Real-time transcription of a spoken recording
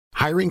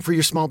Hiring for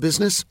your small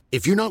business?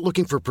 If you're not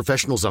looking for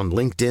professionals on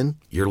LinkedIn,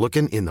 you're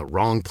looking in the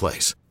wrong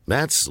place.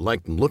 That's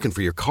like looking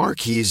for your car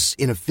keys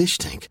in a fish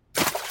tank.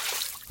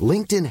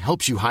 LinkedIn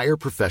helps you hire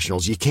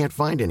professionals you can't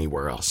find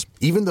anywhere else,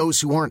 even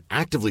those who aren't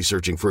actively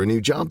searching for a new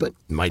job but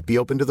might be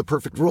open to the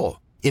perfect role.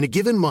 In a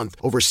given month,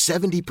 over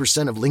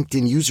 70% of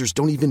LinkedIn users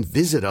don't even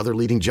visit other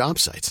leading job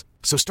sites.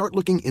 So start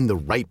looking in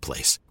the right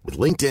place. With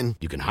LinkedIn,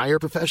 you can hire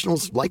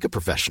professionals like a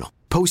professional.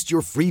 Post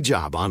your free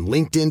job on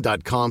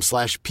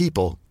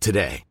linkedin.com/people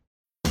today.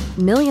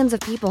 Millions of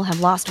people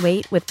have lost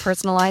weight with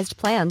personalized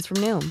plans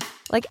from Noom.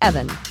 Like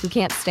Evan, who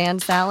can't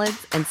stand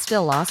salads and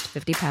still lost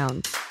 50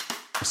 pounds.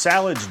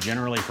 Salads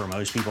generally for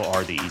most people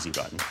are the easy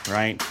button,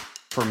 right?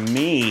 For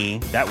me,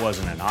 that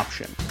wasn't an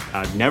option.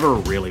 I never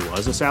really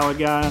was a salad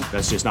guy.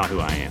 That's just not who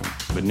I am.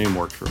 But Noom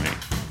worked for me.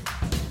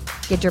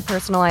 Get your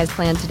personalized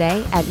plan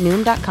today at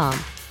Noom.com.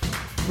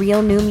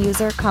 Real Noom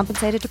user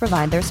compensated to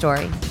provide their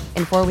story.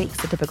 In 4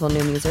 weeks, the typical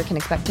Noom user can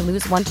expect to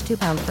lose 1 to 2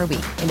 pounds per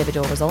week.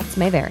 Individual results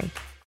may vary.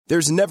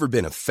 There's never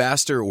been a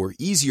faster or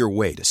easier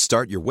way to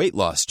start your weight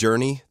loss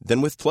journey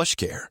than with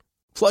PlushCare.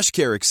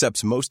 PlushCare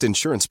accepts most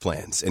insurance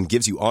plans and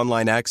gives you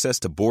online access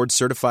to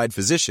board-certified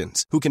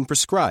physicians who can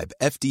prescribe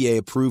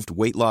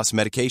FDA-approved weight loss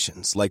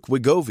medications like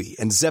Wegovy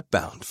and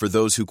Zepbound for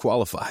those who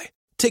qualify.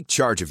 Take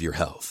charge of your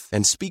health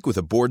and speak with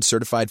a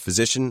board-certified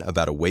physician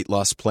about a weight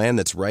loss plan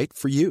that's right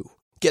for you.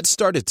 Get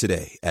started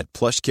today at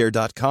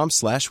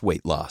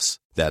plushcare.com/weightloss.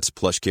 That's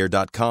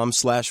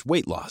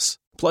plushcare.com/weightloss.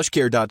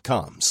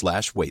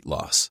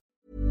 plushcare.com/weightloss.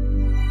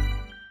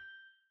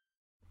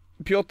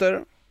 Piotr,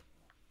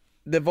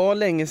 det var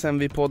länge sedan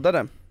vi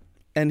poddade.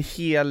 En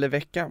hel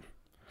vecka.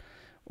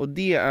 Och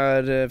det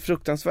är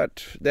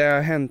fruktansvärt. Det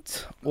har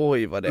hänt,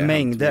 oj vad det har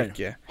mängder. Hänt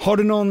mycket. Har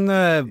du någon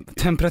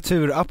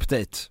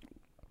temperaturupdate?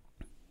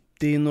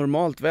 Det är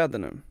normalt väder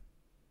nu.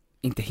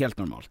 Inte helt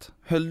normalt.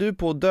 Höll du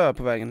på att dö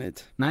på vägen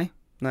hit? Nej.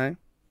 Nej,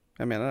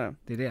 jag menar det.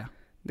 Det är det.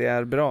 Det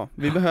är bra.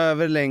 Vi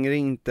behöver längre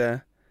inte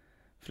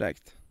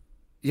fläkt.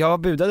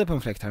 Jag budade på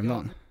en fläkt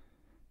häromdagen.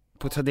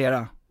 På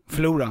Tradera.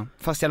 Förlora.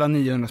 Fast jag la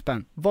 900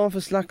 spänn. Vad för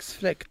slags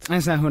fläkt?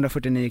 En sån här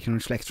 149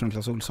 kronors fläkt från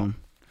Clas Ohlson.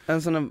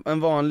 En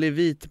vanlig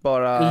vit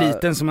bara.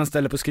 Liten som man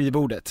ställer på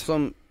skrivbordet.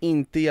 Som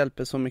inte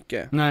hjälper så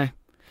mycket. Nej.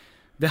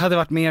 Det hade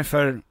varit mer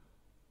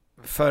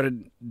för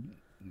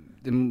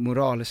det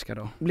moraliska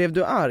då. Blev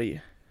du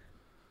arg?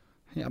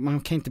 Ja, man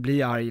kan inte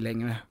bli arg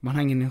längre. Man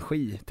har ingen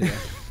energi till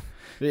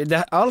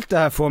det. Allt det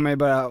här får mig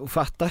bara att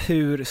fatta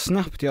hur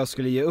snabbt jag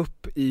skulle ge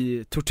upp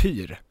i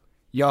tortyr.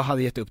 Jag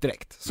hade gett upp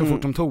direkt, så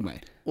fort de tog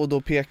mig. Och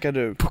då pekar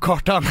du på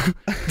kartan.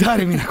 Där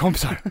är mina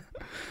kompisar.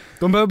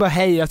 De behöver bara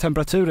höja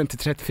temperaturen till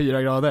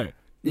 34 grader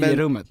i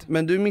rummet.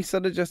 Men du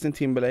missade Justin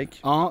Timberlake.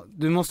 Ja,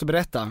 du måste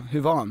berätta, hur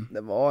var han?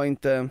 Det var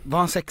inte... Var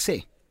han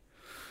sexig?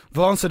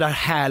 Var han så där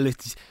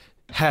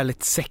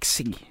härligt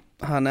sexig?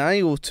 Han är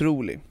ju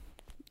otrolig.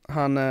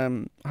 Han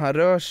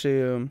rör sig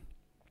ju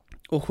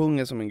och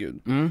sjunger som en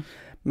gud.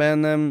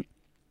 Men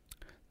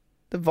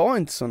det var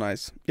inte så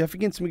nice. Jag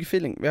fick inte så mycket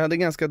feeling. Vi hade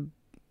ganska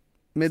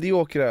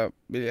mediokra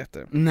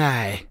biljetter.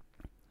 Nej.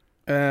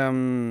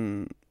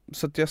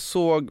 Så att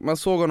man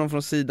såg honom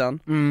från sidan.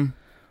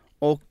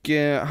 Och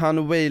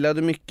han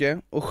wailade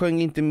mycket och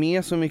sjöng inte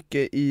med så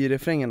mycket i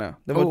refrängerna.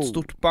 Det var ett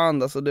stort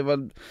band alltså,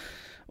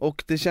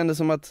 och det kändes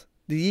som att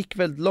det gick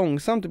väldigt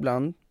långsamt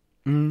ibland.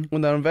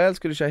 Och när de väl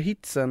skulle köra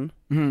hitsen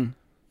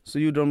så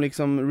gjorde de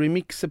liksom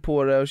remixer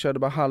på det och körde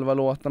bara halva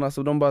låtarna.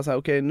 Så de bara såhär,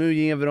 okej, nu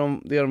ger vi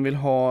dem det de vill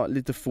ha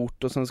lite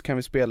fort och sen så kan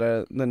vi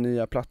spela den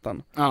nya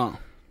plattan. Ja.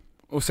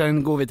 Och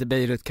sen går vi till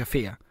Beirut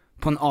Café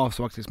på en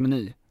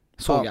avsmakningsmeny.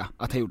 Såg jag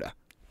att han gjorde.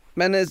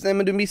 Men nej,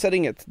 men du missade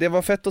inget. Det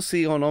var fett att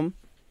se honom.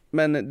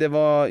 Men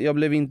jag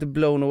blev inte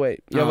blown away.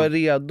 Jag var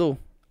redo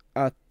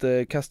att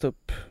kasta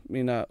upp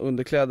mina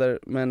underkläder,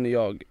 men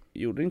jag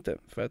gjorde inte,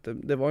 för att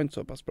det var inte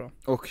så pass bra.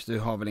 Och du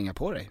har väl inga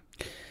på dig?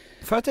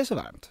 För att det är så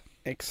varmt.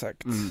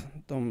 Exakt.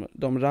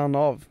 De rann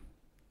av.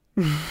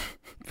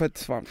 För att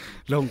det är varmt.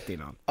 Långt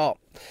innan. Ja.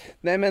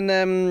 Nej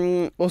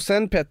men, och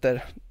sen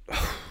Petter.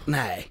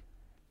 Nej.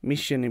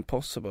 Mission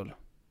Impossible.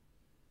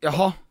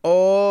 Jaha.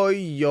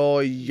 Oj.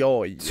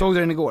 Såg du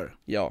den igår?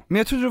 Ja. Men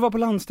jag trodde du var på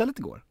landstället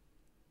igår.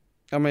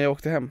 Ja, men jag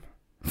åkte hem.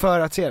 För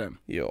att se den?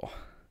 Ja.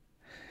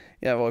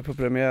 Jag var ju på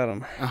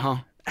premiären. Jaha.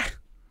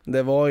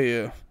 Det var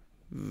ju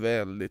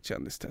väldigt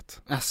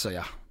kändistätt. Alltså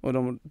ja. Och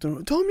de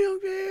Tom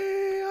Young.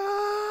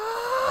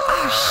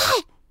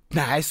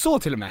 Nej, så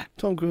till och med.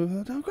 Tom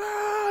Cruise.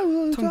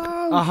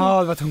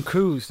 Aha, det var Tom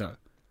Cruise då.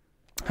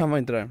 Han var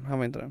inte där.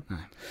 Nej.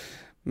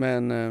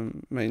 Men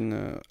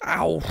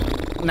au.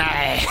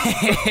 Nej,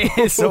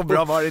 så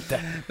bra var det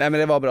inte. Nej, men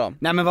det var bra.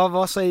 Nej, men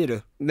vad säger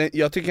du? Nej,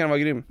 jag tycker han var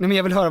grym. Nej, men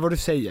jag vill höra vad du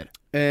säger.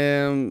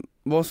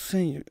 Vad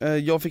säger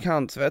jag fick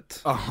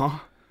handsvett. Aha.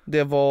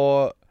 Det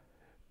var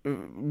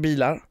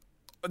bilar.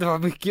 Det var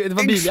mycket, det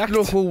var biljakt.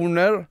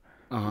 Explosioner.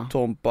 Aha.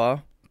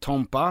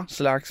 Tompa.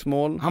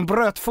 Slagsmål. Han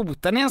bröt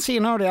foten i en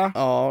scen, hörde jag.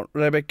 Ja,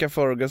 Rebecca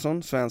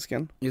Ferguson,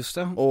 svensken. Just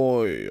det.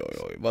 Oj,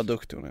 vad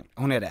duktig hon är.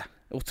 Hon är det.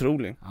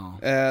 Otrolig. Ja.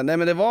 Nej, men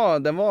det var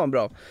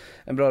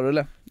en bra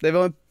rulle. Det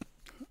var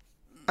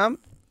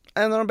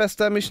En av de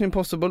bästa Mission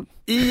Impossible.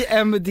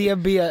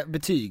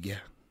 IMDb-betyg,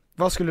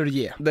 vad skulle du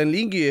ge? Den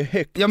ligger ju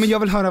högt. Ja men jag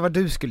vill höra vad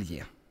du skulle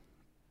ge.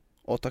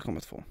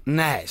 8,2.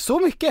 Nej, så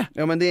mycket?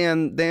 Ja men det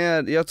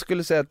är jag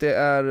skulle säga att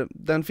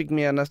den fick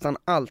med nästan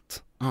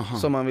allt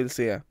som man vill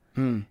se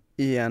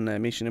i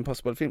en Mission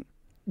Impossible-film.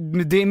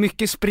 Det är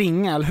mycket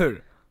springa, eller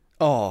hur?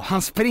 Ja.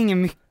 Han springer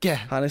mycket.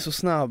 Han är så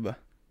snabb.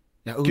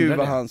 Gud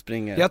vad han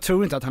springer. Jag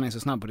tror inte att han är så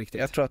snabb på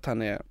riktigt. Jag tror att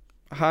han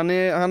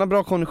har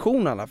bra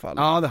kondition i alla fall.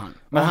 Ja det har han.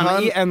 Men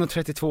han är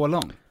 1,32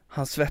 lång.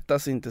 Han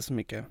svettas inte så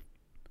mycket.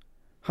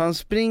 Han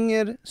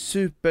springer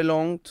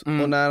superlångt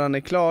och när han är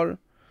klar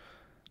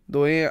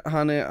då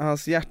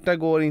hans hjärta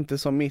går inte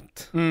som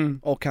mitt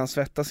och han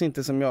svettas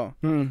inte som jag.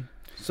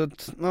 Så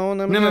att,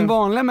 nej men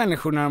vanliga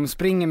människor när de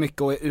springer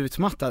mycket och är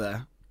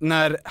utmattade,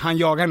 när han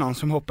jagar någon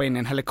som hoppar in i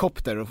en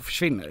helikopter och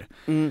försvinner.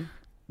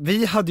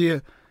 Vi hade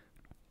ju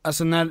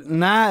alltså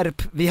när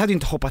vi hade ju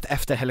inte hoppat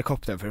efter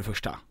helikoptern för det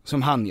första,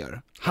 som han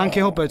gör. Han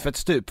kan ju hoppa ut för ett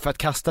stup för att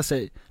kasta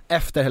sig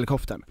efter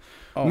helikoptern.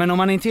 Men om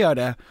han inte gör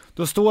det,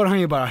 då står han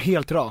ju bara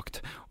helt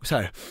rakt och så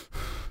här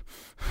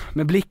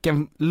med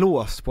blicken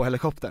låst på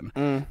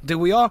helikoptern. Du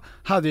och jag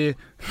hade ju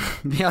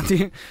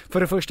för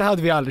det första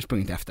hade vi aldrig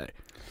sprungit efter.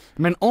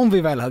 Men om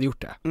vi väl hade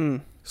gjort det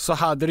så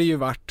hade det ju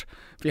varit,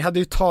 vi hade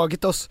ju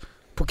tagit oss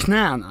på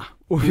knäna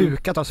och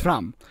hukat oss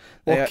fram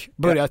och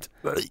börjat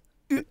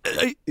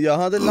jag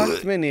hade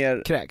lagt mig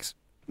ner kräks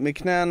med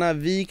knäna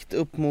vikt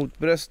upp mot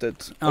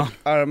bröstet och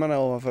armarna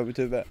ovanför mitt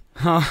huvud.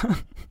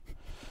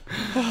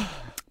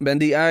 Men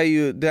det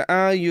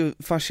är ju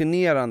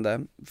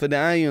fascinerande, för det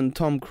är ju en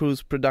Tom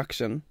Cruise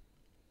production.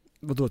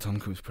 Vadå Tom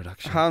Cruise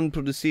production? Han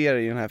producerar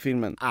ju den här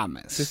filmen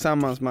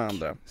tillsammans med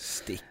andra.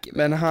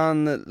 Men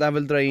han lär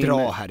väl dra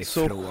in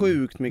så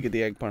sjukt mycket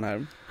deg på den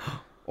här.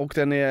 Och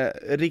den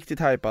är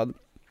riktigt hypad,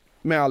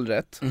 med all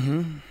rätt.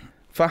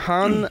 För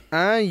han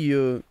är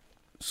ju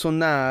så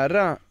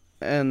nära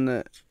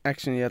en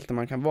actionhjälte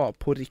man kan vara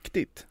på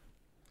riktigt.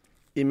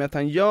 I och med att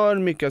han gör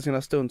mycket av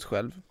sina stunts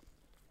själv.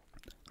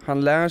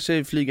 Han lär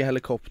sig flyga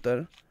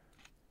helikopter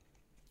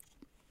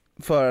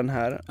för den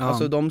här.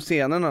 Alltså de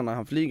scenerna när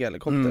han flyger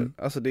helikopter.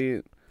 Alltså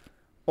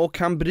och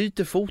han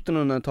bryter foten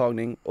under en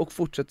tagning och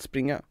fortsätter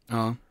springa.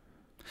 Ja.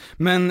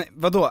 Men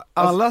vadå,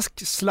 alla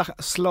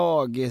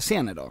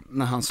slagscener då,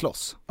 när han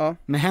slåss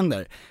med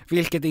händer,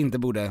 vilket inte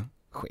borde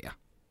ske.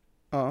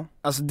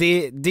 Alltså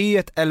det är ju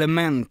ett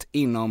element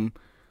inom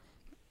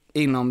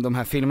de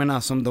här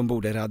filmerna som de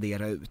borde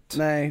radera ut.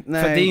 Nej. För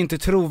det är inte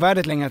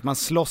trovärdigt längre att man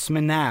slåss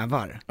med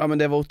nävar. Ja men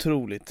det var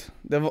otroligt.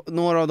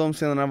 Några av de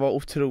scenerna var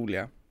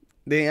otroliga.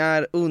 Det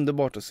är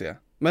underbart att se.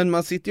 Men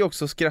man sitter ju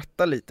också och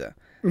skrattar lite.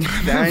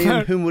 Det är ju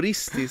en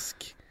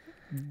humoristisk...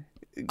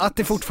 Att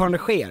det fortfarande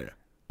sker.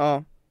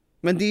 Ja,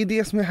 men det är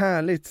det som är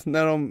härligt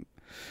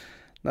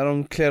när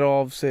de klär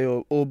av sig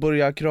och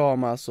börjar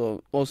kramas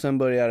och sen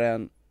börjar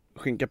en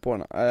skinka på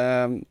henne.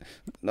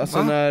 Alltså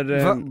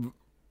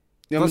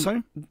vad sa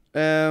du?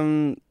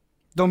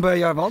 De börjar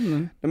göra vad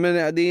nu?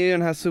 Men det är ju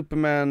den här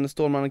Superman,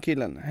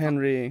 Stålmannen-killen,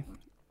 Henry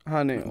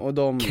Honey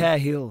och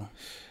Cahill.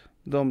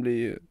 De blir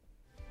ju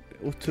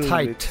otroligt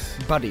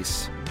tight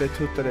buddies,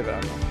 betuttade i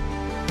varandra.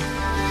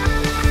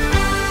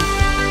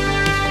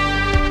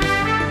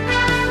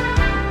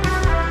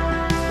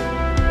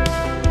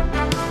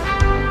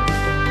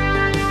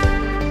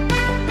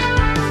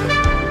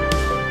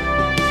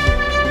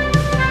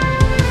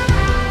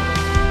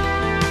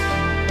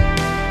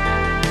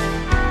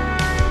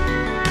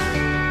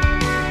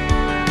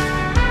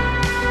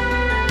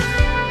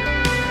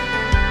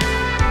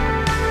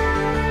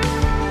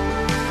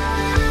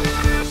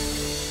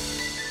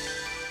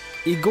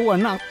 Igår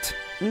natt,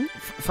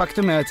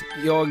 faktum är att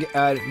jag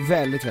är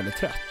väldigt, väldigt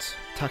trött.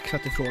 Tack för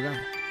att du frågar.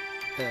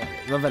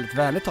 Det var väldigt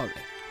vänligt av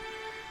dig.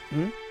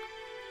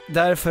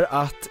 Därför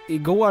att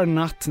igår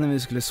natt när vi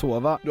skulle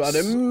sova... Du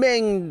hade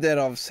mängder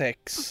av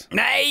sex.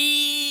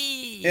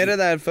 Nej! Är det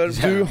därför?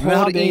 Du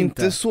har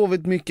inte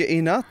sovit mycket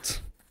i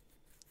natt.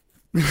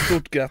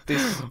 Stort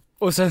grattis.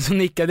 Och sen så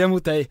nickade jag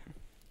mot dig.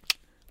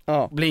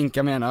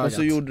 Blinka med ena ögat. Och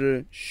så gjorde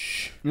du...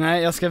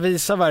 Nej, jag ska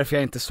visa varför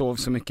jag inte sov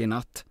så mycket i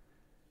natt.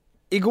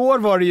 Igår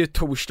var det ju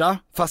torsdag,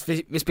 fast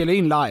vi spelar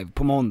in live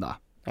på måndag.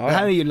 Det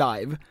här är ju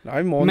live.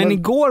 Men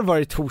igår var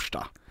det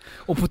torsdag.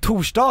 Och på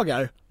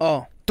torsdagar,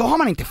 då har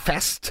man inte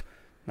fest.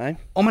 Nej.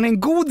 Om man är en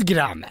god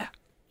granne.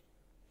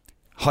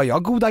 Har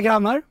jag goda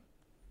grannar?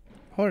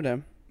 Har du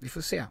det? Vi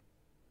får se.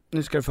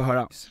 Nu ska du få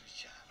höra.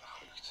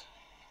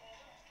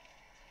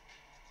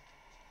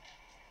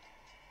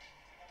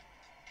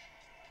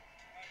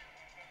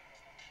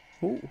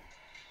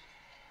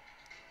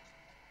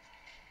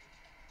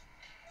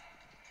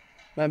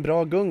 Men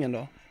bra gungen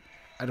då?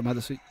 Ja, de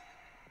hade så... Men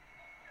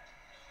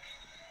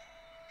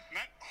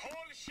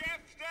håll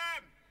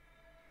käften!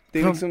 Det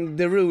är liksom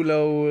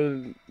Derulo,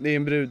 det är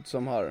en brud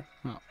som har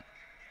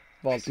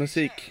valt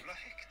musik. Jävla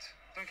högt.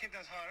 De kan inte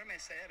ens höra mig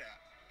säga det.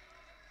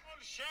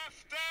 Håll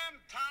käften,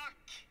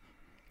 tack!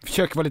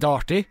 Försöker vara lite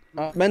artig.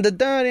 Ja, men det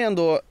där är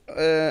ändå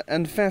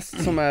en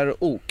fest som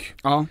är ok.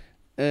 Ja.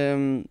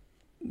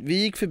 Vi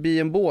gick förbi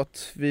en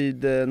båt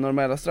vid Norr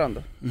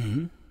Mälarstrand.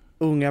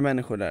 unga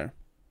människor där.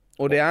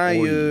 Och det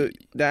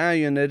är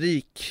ju en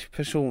rik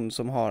person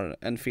som har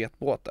en fet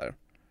båt där.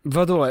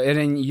 Vadå, är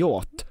det en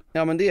yacht?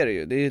 Ja men det är det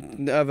ju, det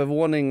är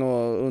övervåning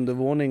och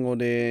undervåning och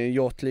det är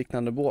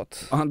yachtliknande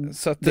båt.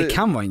 Så att det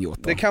kan vara en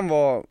yacht då. Det kan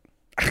vara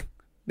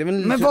det är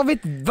väl, men vad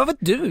vet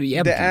du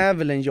egentligen? Det är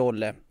väl en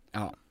jolle.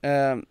 Ja.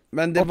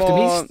 Men det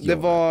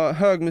var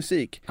hög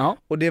musik. Ja.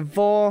 Och det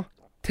var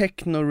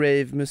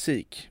techno-rave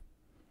musik.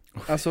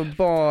 Alltså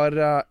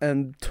bara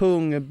en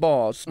tung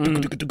bas.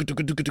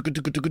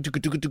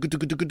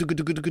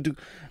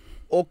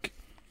 Och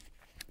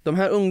de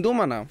här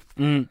ungdomarna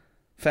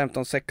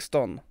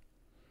 15-16,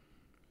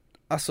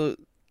 alltså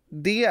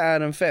det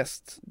är en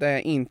fest där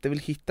jag inte vill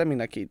hitta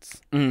mina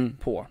kids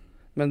på.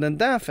 Men den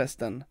där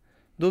festen,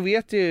 då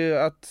vet jag ju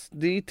att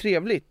det är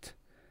trevligt.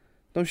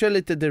 De kör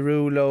lite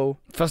Derulo.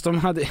 Fast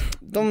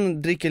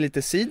de dricker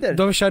lite cider.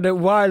 De körde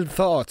Wild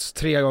Thoughts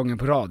 3 gånger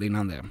på rad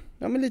innan det.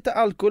 Ja men lite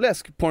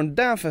alkoläsk på den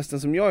där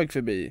festen som jag gick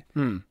förbi.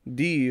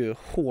 Det är ju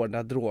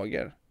hårda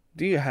droger.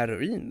 Det är ju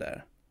heroin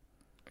där.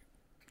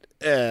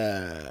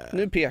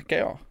 Nu pekar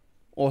jag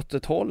åt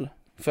ett håll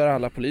för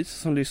alla poliser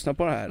som lyssnar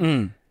på det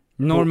här.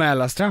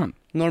 Norr Strand.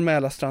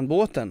 Norr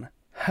Strandbåten.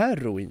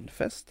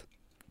 Heroinfest.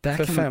 Där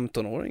för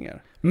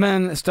 15-åringar.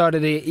 Men störde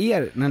det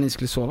er när ni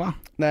skulle sova?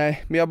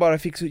 Nej, men jag bara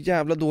fick så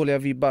jävla dåliga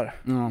vibbar.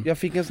 Jag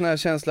fick en sån här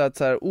känsla att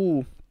så här,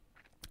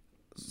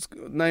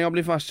 när jag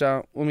blir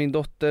farsa och min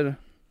dotter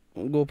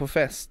går på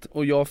fest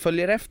och jag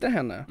följer efter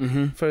henne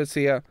för att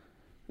se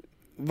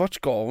vart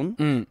ska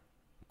hon?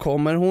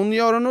 Kommer hon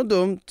göra något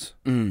dumt?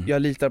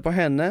 Jag litar på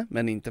henne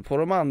men inte på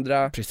de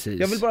andra. Precis.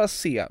 Jag vill bara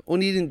se. Och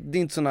det är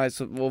inte så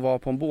nice att vara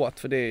på en båt,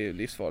 för det är ju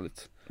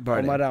livsfarligt.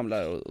 Om man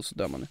ramlar och så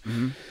dör man.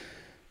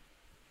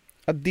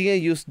 Att det är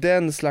just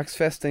den slags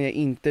festen jag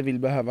inte vill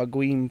behöva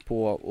gå in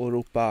på och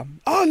ropa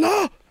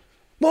Anna!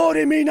 Var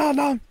är min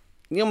Anna?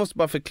 Jag måste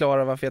bara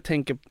förklara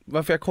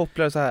varför jag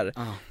kopplar så här.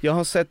 Jag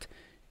har sett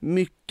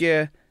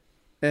mycket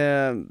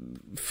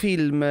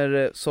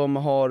filmer som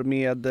har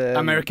med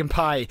American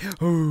Pie.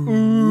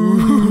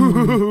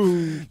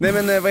 Nej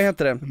men vad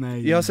heter det?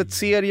 Nej. Jag har sett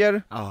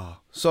serier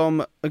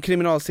som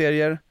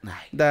kriminalserier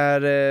där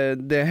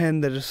det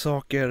händer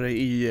saker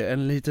i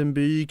en liten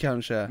by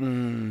kanske,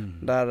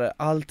 där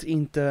allt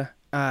inte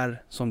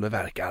är som det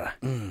verkar.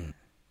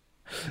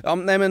 Ja,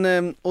 nej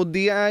men och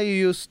det är ju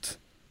just,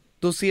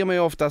 då ser man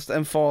ju oftast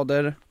en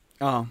fader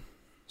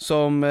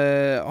som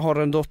har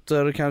en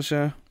dotter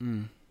kanske.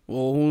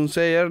 Och hon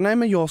säger, nej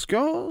men jag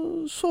ska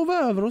sova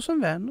över hos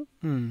en vän,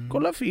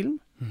 kolla film,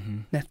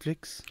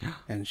 Netflix,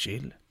 en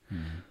chill.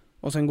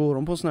 Och sen går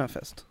de på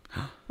snöfest.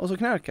 Och så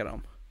knarkar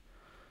de.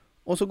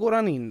 Och så går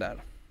han in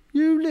där.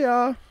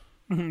 Julia,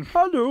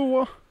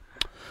 hallå?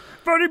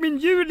 Var är min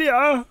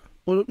Julia?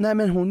 Och, nej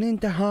men hon är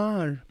inte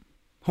här.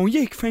 Hon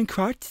gick för en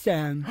kvart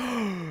sen.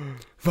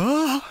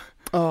 Va?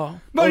 Ja.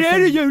 Var är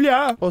du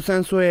Julia? Och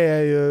sen så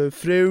är ju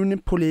frun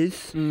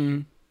polis.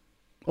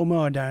 Och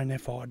mördaren är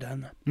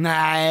fadern.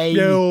 Nej.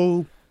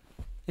 Jo.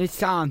 Det är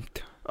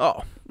sant.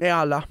 Ja, det är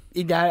alla.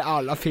 I där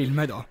alla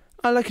filmer då.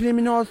 Alla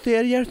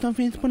kriminalserier som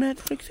finns på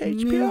Netflix,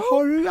 HBO.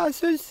 Har du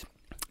alltså...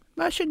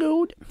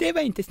 Varsågod. Det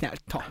var inte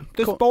snällt, Tom.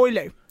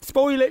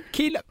 Spoiler,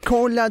 killen.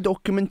 Kolla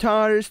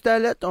dokumentärer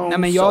istället om nej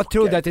men jag socker.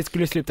 trodde att det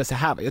skulle sluta så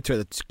här va. Jag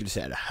trodde att du skulle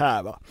säga det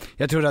här va.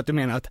 Jag trodde att du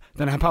menade att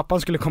den här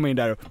pappan skulle komma in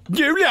där och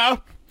Julia!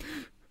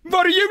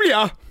 Var är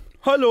Julia?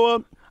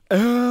 Hallå?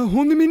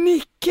 Hon är med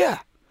Nicke.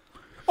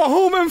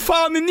 Vem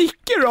fan är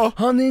Nicke då?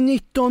 Han är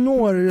 19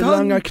 år,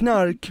 langar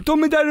knark.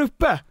 De är där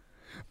uppe.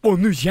 Och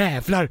nu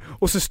jävlar.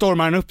 Och så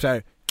stormar han upp så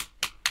här.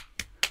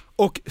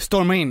 Och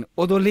stormar in.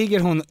 Och då ligger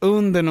hon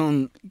under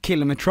någon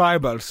kille med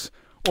tribals.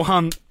 Och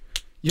han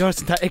gör ett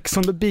sånt här Ex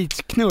on the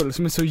Beach knull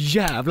som är så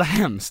jävla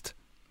hemskt.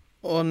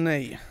 Åh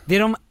nej. Det är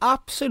de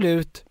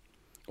absolut.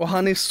 Och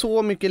han är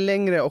så mycket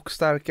längre och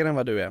starkare än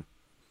vad du är.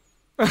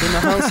 Så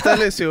när han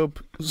ställer sig upp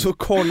så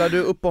kollar du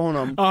upp på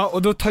honom. Ja,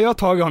 och då tar jag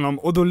tag i honom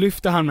och då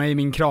lyfter han mig i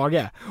min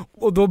krage.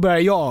 Och då börjar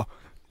jag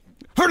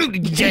hörru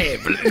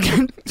jävel,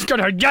 ska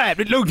du ha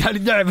jävligt lugnt här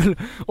jävel.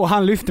 Och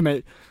han lyfter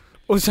mig.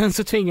 Och sen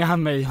så tvingar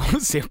han mig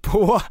att se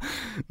på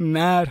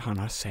när han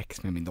har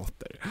sex med min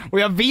dotter. Och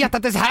jag vet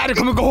att det är så här det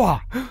kommer gå.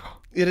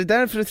 Är det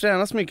därför du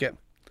tränar så mycket?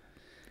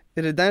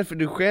 Är det därför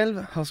du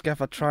själv har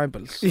skaffat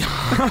tribals?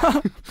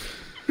 Ja.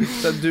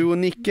 Så att du och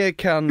Nicke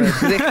kan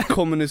direkt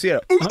kommunicera.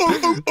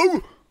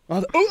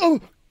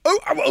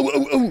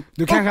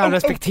 Du kanske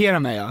respekterar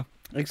mig, ja.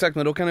 Exakt,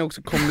 men då kan jag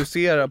också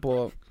kommunicera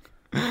på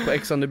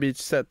Ex on the Beach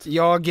sätt.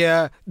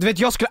 Du vet,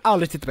 jag skulle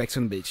aldrig titta på Ex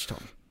on the Beach, Tom.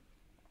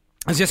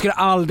 Alltså jag skulle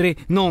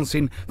aldrig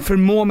någonsin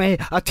förmå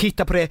mig att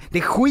titta på det. Det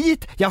är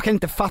skit, jag kan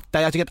inte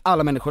fatta. Jag tycker att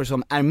alla människor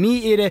som är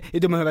med i det är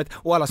dumma i huvudet.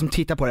 Och alla som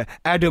tittar på det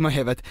är dumma i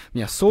huvudet.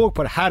 Men jag såg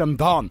på det här om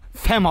dagen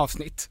 5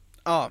 avsnitt.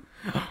 Ja,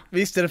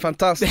 visst är det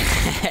fantastiskt.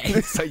 Det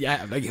är så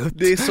jävla gött.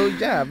 Det är så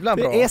jävla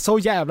bra. Det är så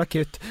jävla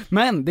kul.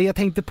 Men det jag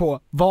tänkte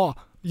på var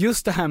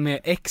just det här med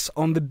Ex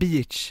on the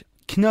Beach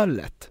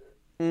knöllet.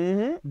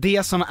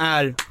 Det som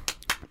är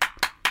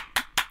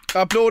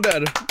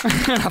Applåder!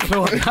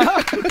 Applåd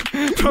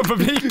från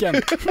publiken.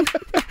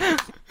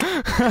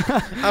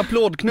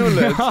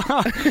 Applådknullet.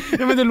 Ja,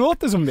 men det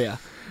låter som det.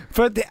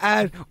 För att det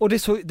är, och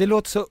det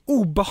låter så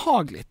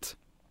obehagligt.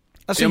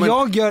 Alltså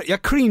ja,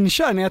 jag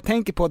cringear när jag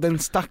tänker på den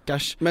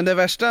stackars. Men det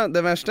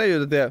värsta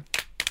ljudet är,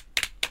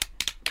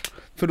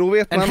 för då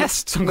vet man en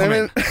häst som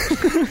kommer in.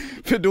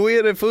 För då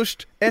är det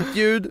först ett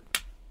ljud.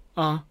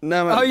 Ja.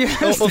 Nej, men,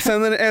 och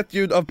sen är det ett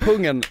ljud av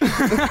pungen.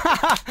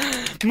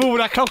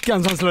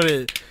 Moraklockan som slår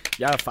i.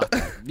 Jag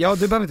fattar. Ja,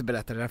 du behöver inte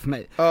berätta det där för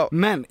mig. Ja.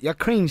 Men jag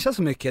cringear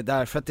så mycket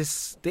där för att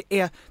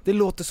det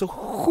låter så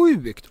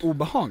sjukt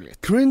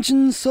obehagligt.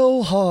 Cringing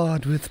so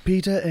hard with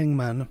Peter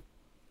Engman.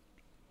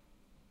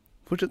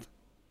 Fortsätt.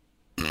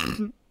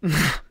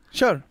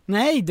 Kör.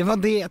 Nej, det var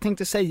det jag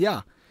tänkte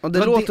säga. Och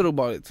det låter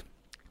obehagligt.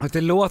 Att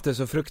det låter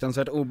så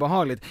fruktansvärt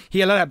obehagligt.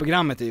 Hela det här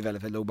programmet är ju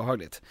väldigt, väldigt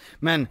obehagligt.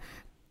 Men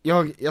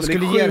jag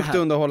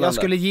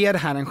skulle ge det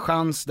här en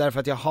chans därför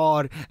att jag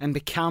har en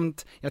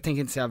bekant, jag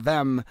tänker inte säga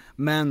vem,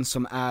 men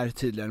som är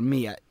tydligen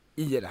med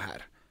i det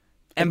här.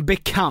 En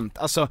bekant,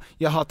 alltså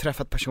jag har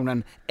träffat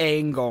personen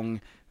en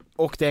gång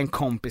och det är en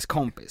kompis.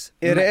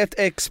 Är det ett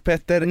ex,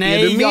 Petter?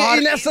 Nej, är du med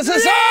i nästa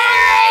säsong?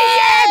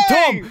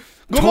 Tom!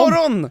 God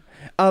morgon!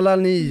 Alla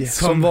ni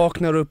som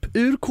vaknar upp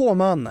ur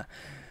koman.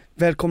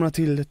 Välkomna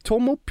till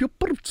Tom och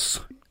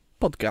Pjopports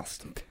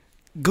podcast.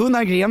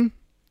 Gunnar Gren,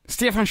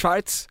 Stefan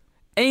Schwarz,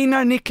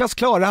 Einar, Niklas,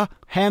 Klara,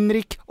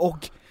 Henrik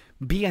och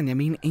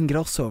Benjamin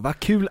Ingrosso. Vad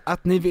kul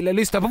att ni ville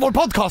lyssna på vår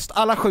podcast,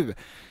 alla 7.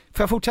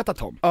 Får jag fortsätta,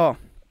 Tom? Ja.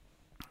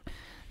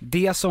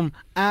 Det som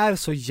är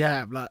så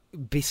jävla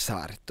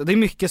bizarrt, och det är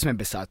mycket som är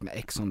bizarrt med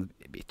Ex on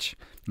the Beach,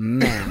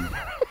 men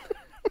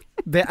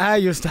det är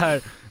just det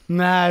här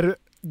när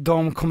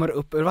de kommer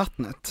upp ur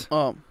vattnet.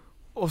 Ja.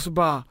 Och så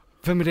bara,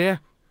 vem är det?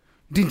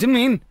 Det är inte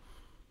min.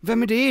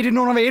 Vem är det? Är det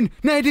någon av er?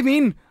 Nej, det är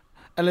min.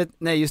 Eller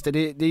nej, just det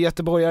är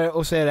göteborgare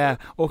och så är det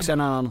också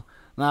en annan.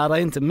 Nej, det är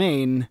inte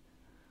min.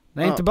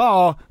 Det är inte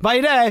bra. Vad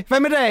är det?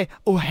 Vem är det?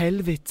 Åh,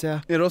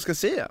 helvete. Är det Oskar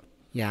Sia?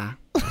 Ja.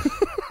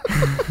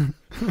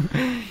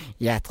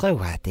 Jag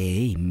tror att det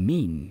är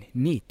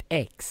mitt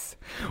ex.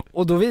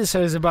 Och då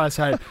visar det sig bara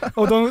så här.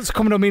 Och då så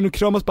kommer de in och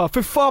kramas bara,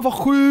 för fan vad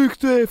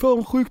sjukt det är, fan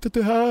vad sjukt att det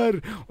är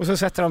här. Och så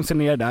sätter de sig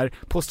ner där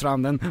på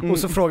stranden och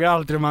så frågar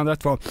alltid de andra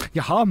två,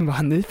 jaha, men vad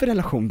har ni för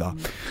relation då?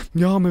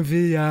 Ja men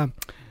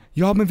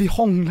vi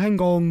hånglade en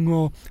gång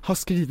och har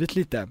skrivit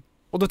lite.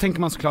 Och då tänker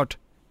man såklart,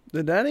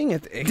 det där är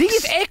inget ex. Det är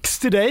inget ex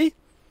till dig.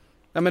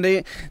 Ja, men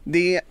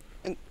det är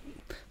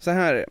så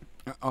här.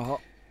 Ja.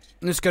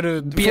 Nu ska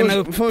du bena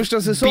upp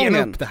första säsongen.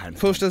 Bena upp det här.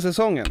 Första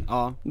säsongen.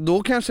 Ja.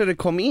 Då kanske det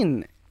kom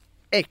in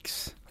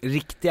ex.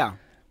 Riktiga.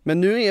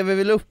 Men nu är vi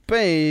väl uppe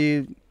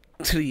i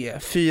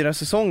 3-4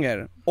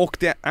 säsonger. Och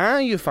det är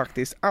ju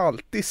faktiskt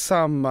alltid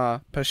samma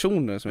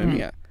personer som är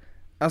med.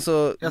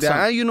 Alltså det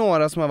är ju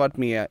några som har varit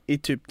med i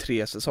typ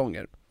 3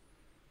 säsonger.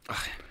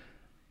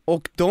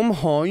 Och de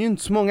har ju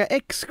inte så många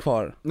ex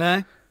kvar.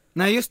 Nej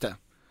just det.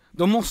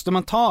 Då måste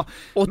man ta.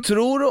 Och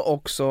tror du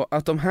också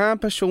att de här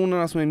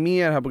personerna som är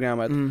med i det här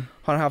programmet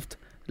har haft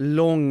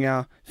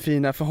långa,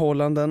 fina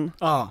förhållanden?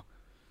 Ja.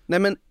 Nej,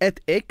 men ett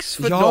ex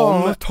för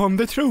dem. Ja, Tom,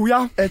 det tror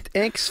jag. Ett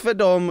ex för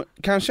dem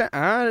kanske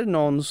är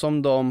någon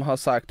som de har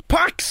sagt,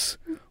 Pax!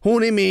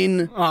 Hon är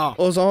min! Ja.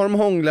 Och så har de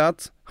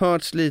hånglat,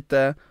 hörts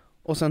lite,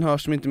 och sen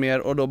hörs de inte mer,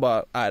 och då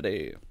bara,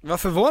 det är... Vad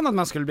förvånad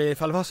man skulle bli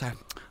ifall det var så här.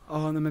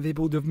 Nej, men vi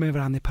bodde med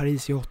varandra i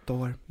Paris i 8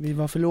 år. Vi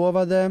var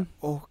förlovade.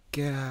 Och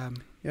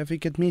jag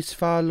fick ett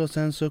missfall och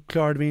sen så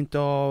klarade vi inte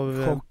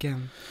av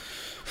chocken.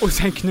 Och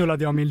sen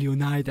knullade jag med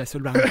Leonidas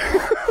och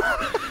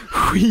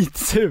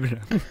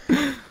skitsur.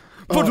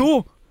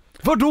 Vadå?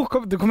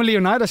 Då kommer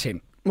Leonidas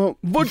in.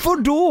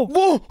 Vadå?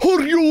 Vad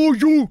har jag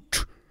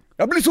gjort?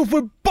 Jag blir så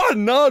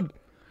förbannad.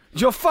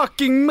 Jag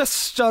fucking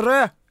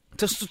mästare.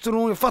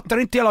 Testosteron, jag fattar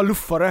inte, jävla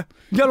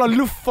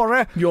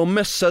luffare. Jag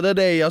mässade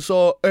dig, jag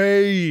sa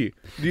ej.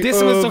 Det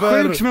som är så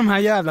sjukt med de här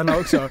jävlarna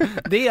också,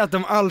 det är att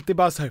de alltid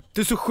bara så här,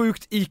 det är så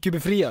sjukt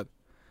IQ-befriad.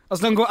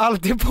 Alltså de går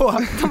alltid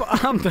på de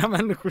andra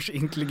människors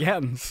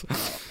intelligens.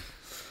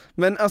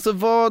 Men alltså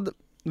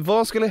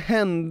vad skulle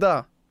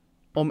hända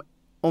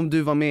om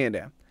du var med i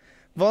det?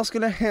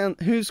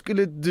 Hur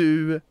skulle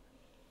du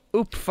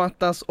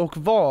uppfattas och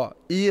vara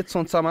i ett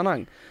sånt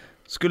sammanhang?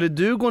 Skulle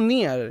du gå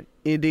ner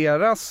i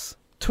deras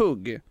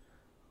tugg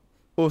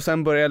och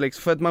sen börja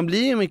liksom, för att man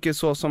blir ju mycket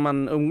så som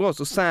man umgås,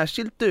 och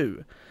särskilt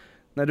du,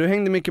 när du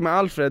hängde mycket med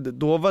Alfred,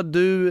 då var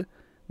du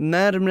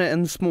närmare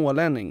en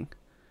smålänning,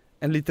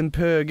 en liten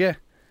pöge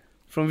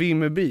från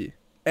Vimmerby,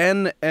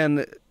 än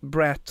en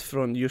brat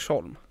från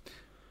Djursholm.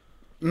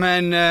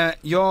 Men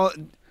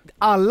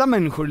alla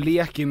människor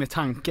leker ju med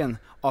tanken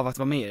av att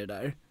vara med i det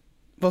där.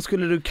 Vad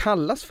skulle du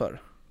kallas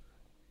för?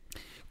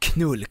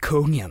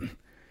 Knullkungen.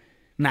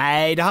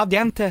 Nej, det hade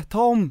jag inte.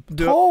 Tom!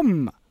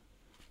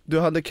 Du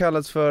hade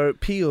kallats för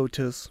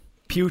Piotus.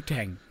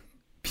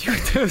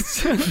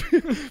 Putus.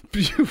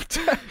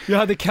 Jag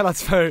hade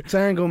kallats för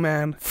Tango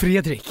Man.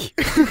 Fredrik.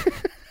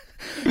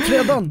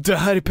 Fredan. Det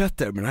här är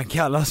Petter, men han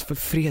kallas för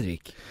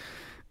Fredrik.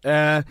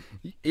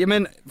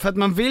 Men för att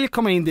man vill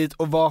komma in dit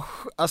och vara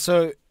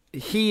alltså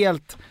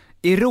helt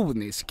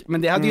ironisk,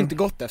 men det hade ju inte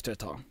gått efter ett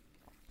tag.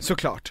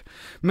 Såklart.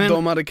 Men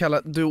de hade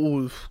kallat,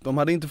 de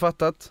hade inte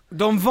fattat.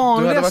 Du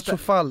hade varit så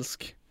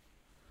falsk.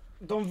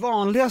 De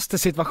vanligaste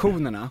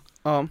situationerna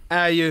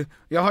är ju,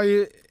 jag har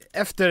ju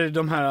efter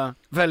de här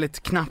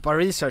väldigt knappa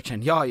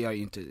researchen, jag gör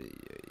ju inte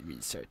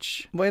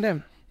research. Vad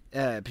är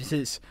det?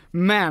 Precis.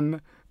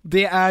 Men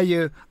det är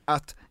ju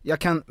att jag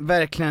kan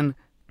verkligen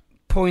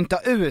pointa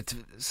ut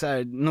så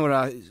här,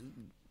 några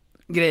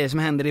grejer som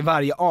händer i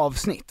varje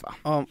avsnitt, va?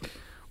 Ja.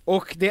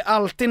 Och det är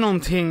alltid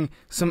någonting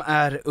som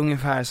är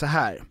ungefär så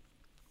här.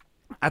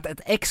 Att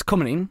ett ex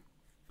kommer in.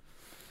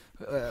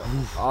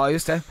 Ja,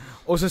 just det.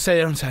 Och så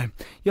säger de så här: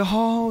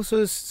 jaha, och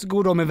så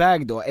går de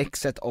iväg då,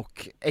 exet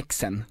och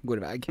exen går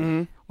iväg.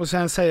 Och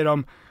sen säger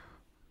de: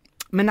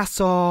 men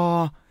alltså,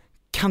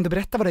 kan du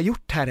berätta vad du har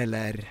gjort här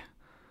eller?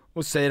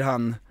 Och säger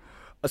han: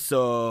 alltså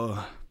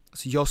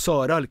jag och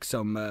Sara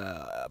liksom,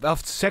 vi har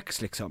haft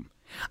sex liksom.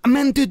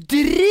 Men du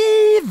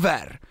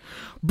driver!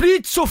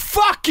 Blir så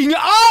fucking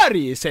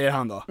arg, säger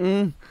han då.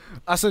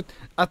 Alltså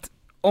att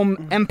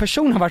om en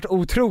person har varit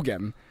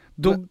otrogen,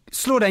 då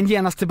slår den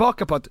genast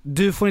tillbaka på att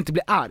du får inte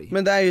bli arg.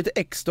 Men det är ju ett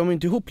ex, de är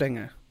inte ihop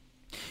längre.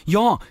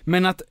 Ja,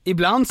 men att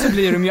ibland så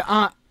blir de ju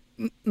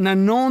när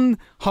någon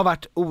har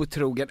varit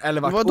otrogen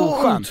eller varit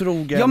oskön.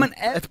 Otrogen? Ja, men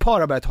ett par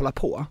har börjat hålla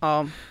på.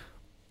 Ja.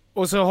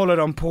 Och så håller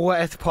de på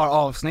ett par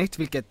avsnitt,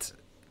 vilket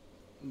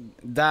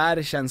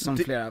där känns som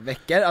flera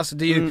veckor. Alltså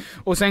det är ju,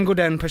 och sen går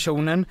den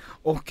personen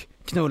och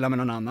knullar med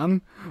någon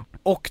annan.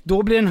 Och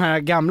då blir den här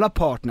gamla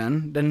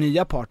partnern, den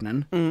nya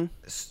partnern,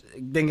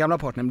 den gamla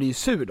partnern blir ju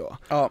sur då.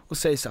 Ja. Och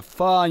säger så här: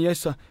 fan, jag är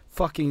så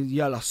fucking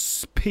jävla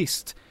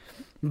pissed.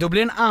 Då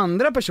blir den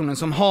andra personen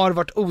som har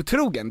varit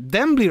otrogen,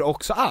 den blir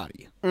också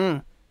arg.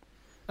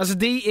 Alltså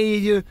det är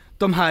ju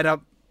de här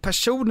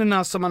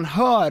personerna som man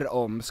hör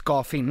om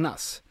ska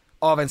finnas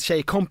av ens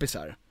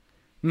tjejkompisar.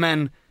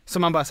 Men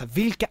som man bara säger,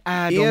 vilka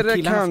är de killarna? Är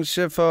det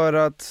kanske för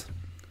att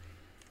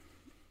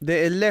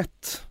det är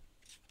lätt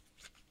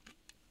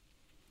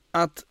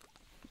att,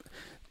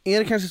 är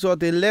det kanske så att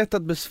det är lätt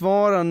att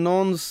besvara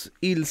någons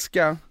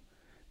ilska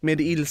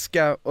med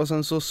ilska och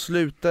sen så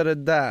slutar det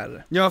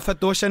där? Ja, för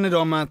att då känner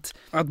de att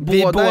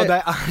vi båda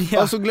är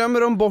arga. Och så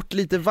glömmer de bort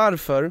lite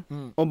varför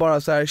och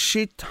bara så här: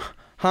 shit,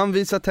 han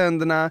visar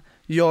tänderna,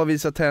 jag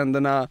visar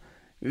tänderna,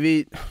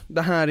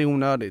 det här är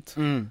onödigt.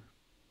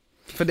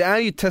 För det är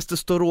ju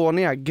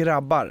testosteroniga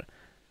grabbar.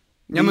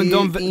 Ja, men det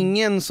är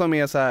ingen som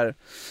är så här: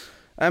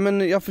 nej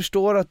men jag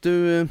förstår att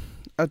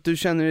du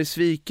känner dig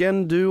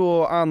sviken, du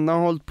och Anna har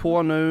hållit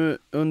på nu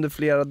under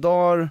flera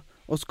dagar,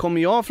 och så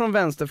kommer jag från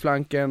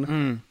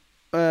vänsterflanken.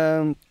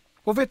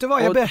 Och vet du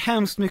vad, jag ber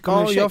hemskt mycket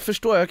om ursäkt. Ja, jag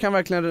förstår, jag kan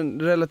verkligen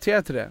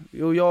relatera till det.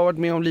 Och jag har varit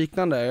med om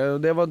liknande,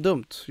 och det var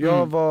dumt.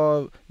 Jag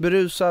var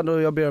berusad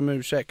och jag ber om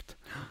ursäkt.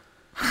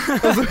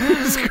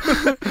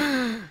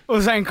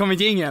 Och sen kommer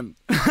jingeln.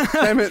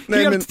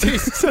 Helt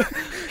tyst.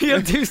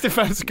 Helt tyst i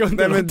 5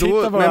 sekunder.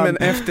 Men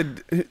efter,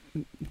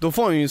 då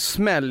får han ju en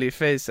smäll i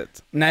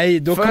facet. Nej,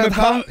 då för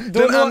kommer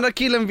den andra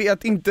killen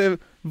vet inte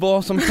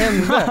vad som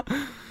hände.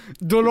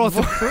 Då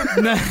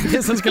låter nej,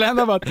 det som skulle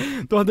hända var att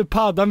då hade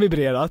paddan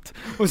vibrerat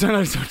och sen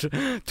hade det sagt: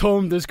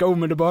 Tom, du ska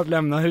omedelbart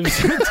lämna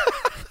huset.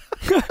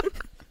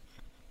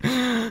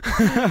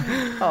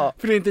 Ja.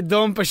 För det är inte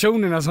de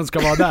personerna som ska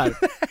vara där.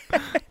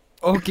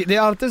 Och det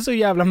är alltid så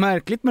jävla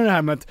märkligt med det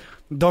här med att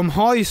de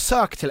har ju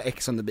sökt till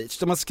Ex on the Beach.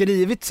 De har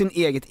skrivit sin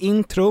eget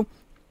intro.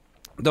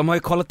 De har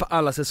ju kollat på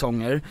alla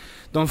säsonger.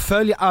 De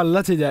följer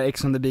alla tidigare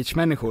Ex on the Beach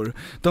människor.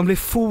 De blir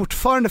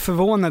fortfarande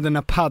förvånade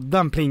när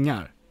paddan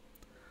plingar.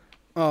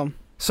 Ja.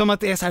 Som att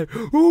det är så här: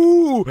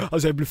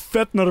 alltså jag blir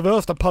fett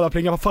nervös när paddan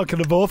plingar. Vad fan kan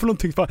det vara för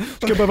någonting? Ska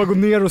jag behöva gå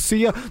ner och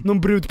se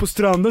någon brud på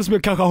stranden som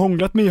jag kanske har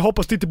hånglat med? Jag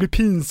hoppas det inte blir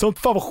pinsamt.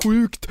 Fan vad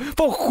sjukt.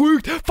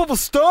 Fan vad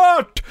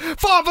stört.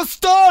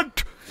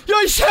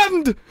 Jag är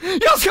känd!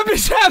 Jag ska bli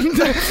känd!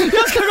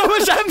 Jag ska gå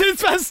på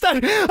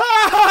kändisfester!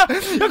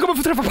 Jag kommer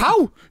få träffa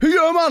Pau! Hur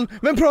gör man?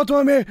 Vem pratar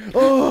man med?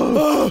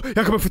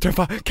 Jag kommer få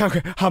träffa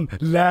kanske han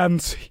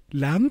Lance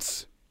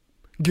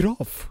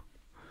Graf.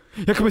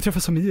 Jag kommer träffa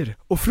Samir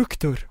och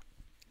Fruktor.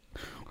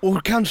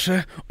 Och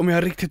kanske, om jag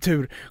har riktigt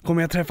tur,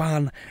 kommer jag träffa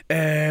han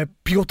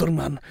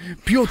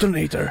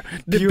Piotrnator,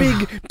 the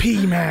big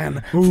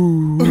P-man.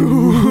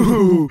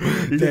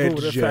 Det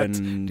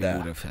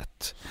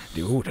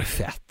vore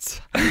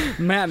fett.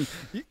 Men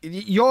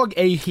jag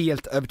är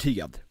helt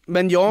övertygad.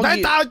 Men jag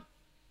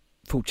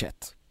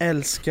fortsätt.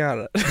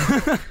 Älskar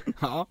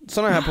ja.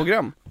 såna här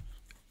program.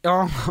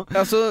 Ja.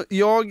 Alltså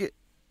jag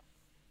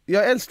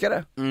älskar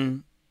det.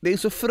 Det är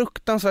så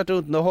fruktansvärt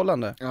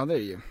underhållande. Ja, det är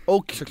ju.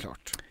 Och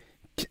såklart.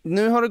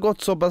 Nu har det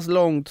gått så pass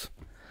långt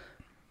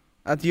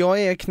att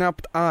jag är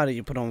knappt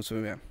arg på dem som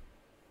är med.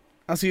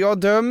 Alltså jag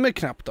dömer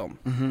knappt dem.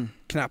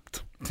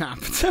 Knappt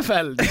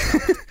väldigt.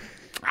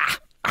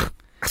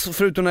 Alltså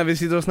förutom när vi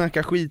sitter och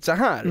snackar skit så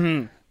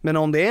här. Men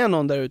om det är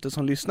någon där ute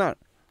som lyssnar,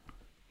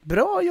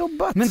 bra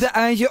jobbat. Men det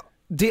är ju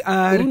det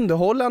är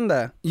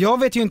underhållande. Jag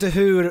vet ju inte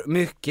hur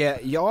mycket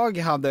jag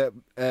hade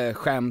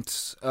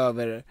skämts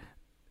över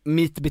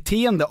mitt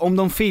beteende om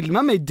de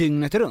filmar mig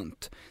dygnet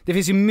runt. Det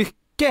finns ju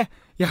mycket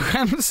jag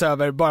skäms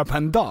över bara på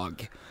en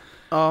dag.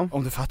 Ja.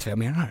 Om du fattar vad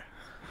jag menar.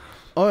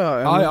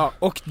 Ja.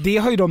 Och det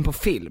har ju de på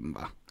film,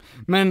 va.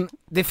 Men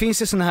det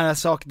finns ju såna här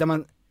saker där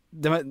man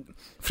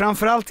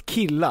framförallt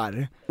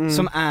killar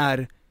som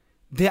är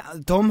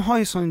de har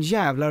ju sån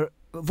jävla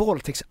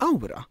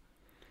våldtäktsaura.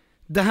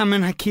 Det här med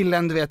den här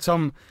killen, du vet,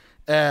 som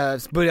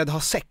började ha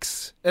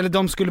sex, eller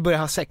de skulle börja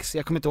ha sex,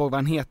 jag kommer inte ihåg vad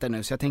han heter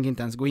nu så jag tänker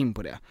inte ens gå in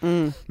på det.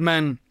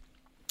 Men,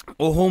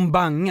 och hon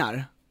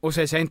bangar och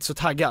säger så jag är inte så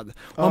taggad.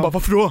 Och han bara,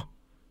 varför då?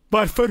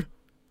 Varför?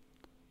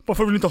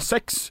 Varför vill du inte ha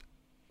sex?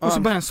 Och så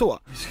börjar han så.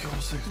 Vi ska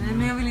ha sex. Nej,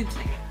 men jag vill inte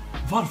längre.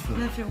 Varför?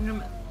 Därför jag ångrar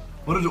mig.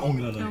 Vad är det du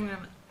ångrar dig? Jag ångrar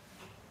mig.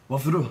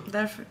 Varför då?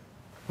 Därför.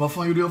 Vad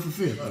fan gjorde jag för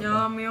fel?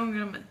 Ja, men jag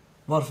ångrar mig.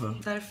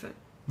 Varför? Därför.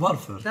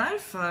 Varför?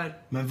 Därför.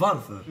 Men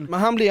varför? Men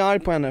han blir arg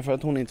på henne för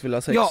att hon inte vill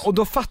ha sex. Ja, och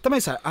då fattar man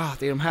ju så här,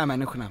 det är de här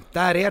människorna.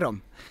 Där är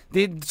de.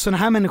 Det är såna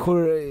här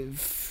människor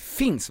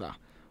finns, va?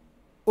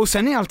 Och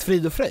sen är allt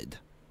frid och fröjd.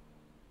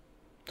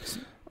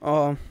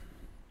 Ja.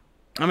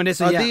 Ja, men det är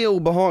så det är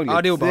obehagligt.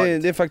 Ja, det är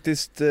obehagligt. Det är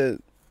faktiskt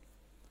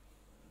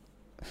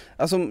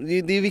alltså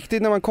det är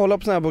viktigt när man kollar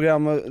på såna här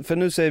program, för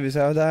nu säger vi så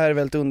här, det här är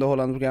väldigt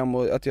underhållande program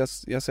och att jag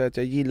säger att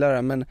jag gillar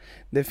det, men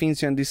det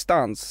finns ju en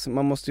distans.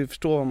 Man måste ju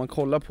förstå vad man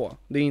kollar på.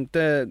 Det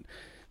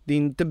är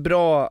inte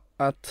bra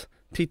att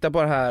titta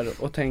på det här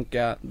och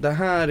tänka, det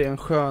här är en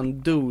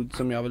skön dude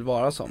som jag vill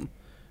vara som.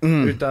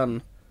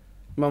 Utan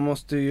man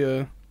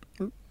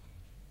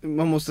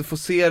måste få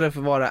se det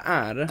för vad det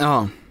är.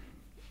 Ja.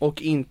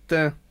 Och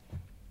inte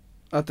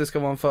att det ska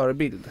vara en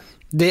förebild.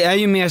 Det är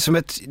ju mer som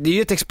det är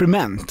ju ett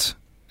experiment.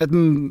 Ett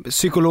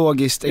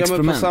psykologiskt experiment.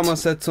 Ja, men på samma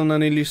sätt som när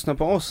ni lyssnar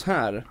på oss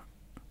här.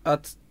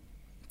 Att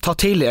ta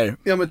till er.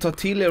 Ja, men ta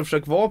till er och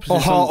försök vara precis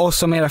och ha oss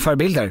som era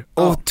förebilder.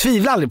 Ja. Och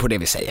tvivla aldrig på det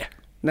vi säger.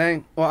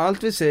 Nej, och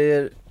allt vi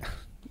säger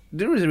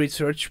det är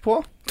research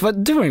på.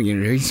 Du har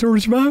ingen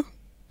research, va?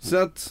 Så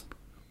att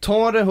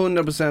ta det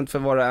 100% för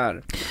vad det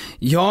är.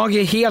 Jag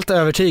är helt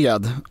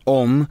övertygad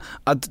om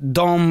att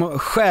de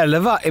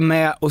själva är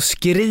med och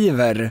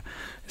skriver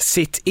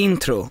sitt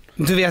intro.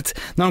 Du vet,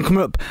 när de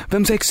kommer upp,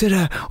 vems ex är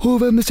det?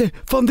 Vem är det?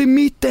 Fan, det är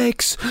mitt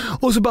ex.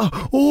 Och så bara,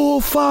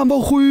 fan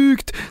vad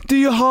sjukt. Det är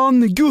ju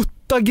han,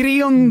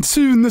 Guttagren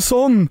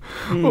Sunesson.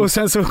 Och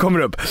sen så kommer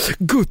det upp,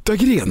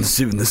 Guttagren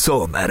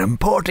Sunesson är en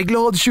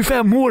partyglad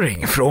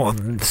 25-åring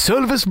från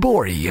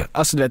Sölvesborg.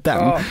 Alltså du vet den.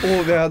 Ja,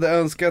 och vi hade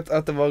önskat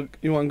att det var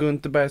Johan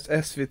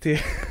Gunterbergs SVT.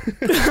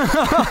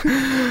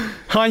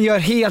 Han gör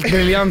helt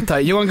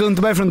briljanta. Johan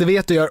Gunterberg från Det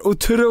vet du gör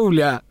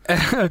otroliga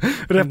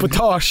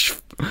reportage.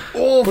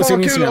 Fan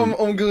vad kul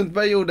om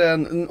Gunterberg gjorde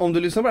en, om du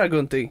lyssnar på det här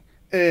Gunting.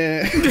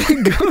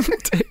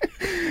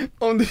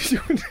 Om du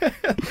gjorde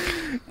en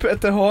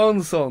Petter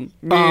Hansson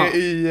med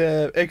i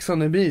Ex on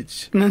the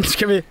Beach. Men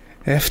ska vi...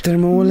 Efter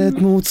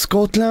målet mot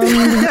Skottland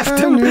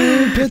är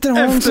nu Petter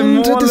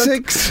Hansson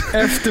 36.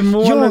 Efter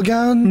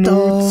målet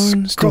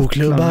mot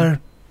storklubbar.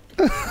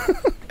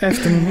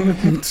 Efter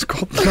målet mot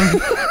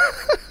Skottland.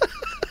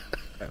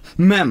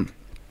 Men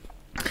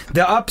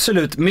det är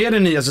absolut med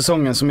den nya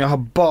säsongen som jag har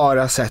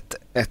bara sett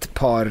ett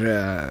par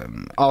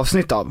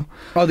avsnitt av.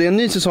 Ja, det är en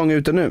ny säsong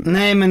ute nu.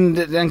 Nej, men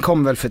den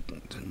kom väl för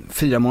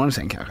 4 månader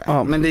sedan kanske.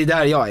 Ja. Men det är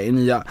där jag är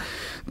nya.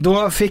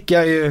 Då fick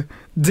jag ju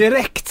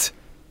direkt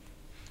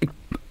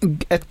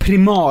ett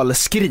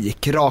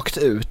primalskrik rakt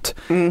ut.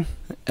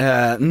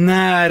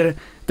 När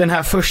den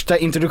här första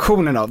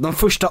introduktionen av de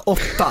första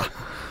 8.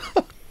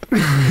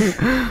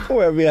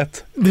 Jag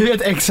vet. Du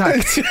vet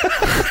exakt.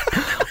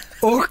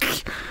 Och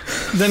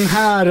det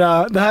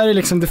här är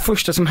liksom det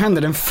första som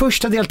händer. Den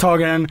första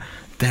deltagaren,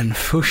 den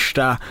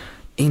första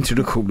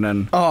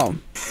introduktionen. Ja.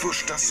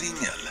 Första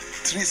singel,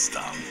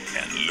 Tristan,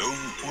 en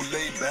lugn och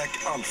laidback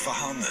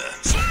alfahanne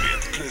som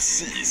vet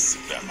precis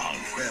vem han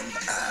själv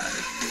är.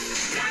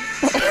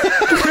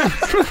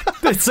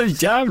 Det är så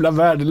jävla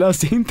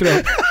värdelöst intro.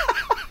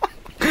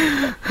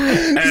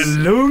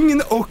 En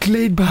lugn och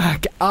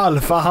laidback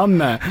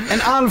alfahanne.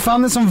 En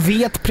alfahanne som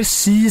vet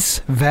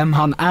precis vem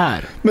han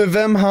är. Men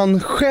vem han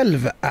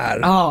själv är.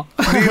 Ja.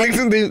 Det är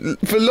liksom det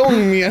är för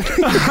lång.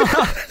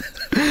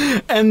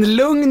 En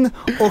lugn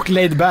och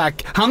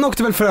laidback. Han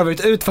åkte väl för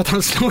övrigt ut för att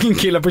han slog en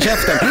kille på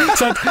käften.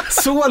 Så att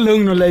så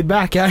lugn och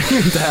laidback är han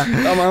inte.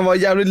 Ja, men han var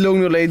jävligt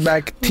lugn och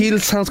laidback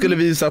tills han skulle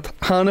visa att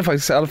han är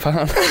faktiskt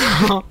alfahanne.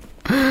 Ja.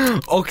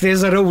 Och det är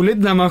så roligt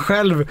när man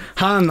själv,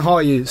 han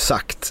har ju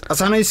sagt,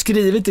 alltså han har ju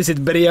skrivit i sitt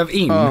brev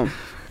in,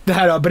 det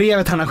här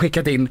brevet han har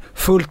skickat in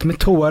fullt med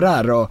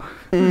tårar och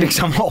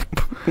liksom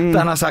hopp, där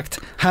han har sagt,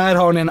 här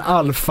har ni en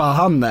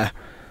alfahanne.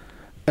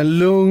 En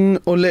lugn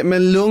och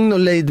men lugn och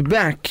laid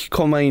back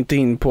kommer inte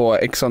in på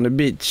Ex on the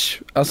Beach.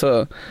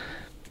 Alltså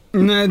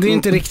nej, det är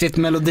inte riktigt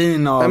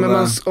melodin av. Nej,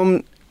 men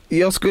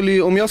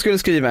om jag skulle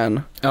skriva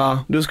en,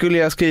 då skulle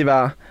jag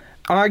skriva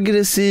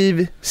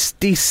aggressiv,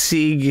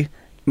 stissig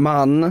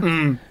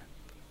man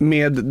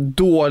med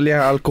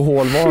dåliga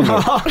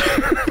alkoholvanor.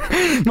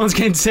 Man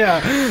ska inte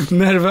säga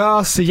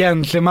nervös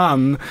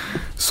gentleman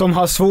som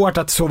har svårt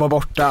att sova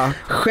borta.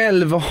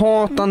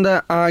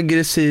 Självhatande,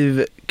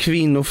 aggressiv,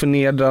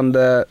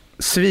 kvinnoförnedrande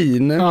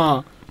svin.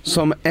 Ja.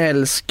 Som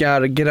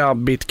älskar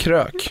grabbigt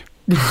krök.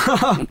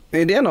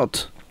 Är det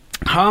något?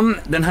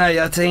 Den här,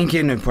 jag tänker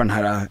ju nu på den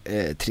här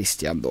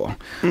Tristian då.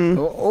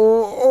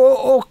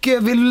 Och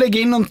vill du lägga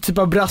in någon typ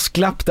av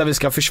brasklapp där vi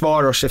ska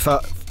försvara oss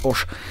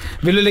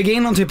Vill du lägga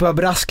in någon typ av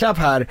brasklapp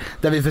här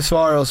där vi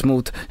försvarar oss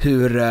mot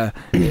hur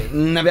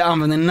när vi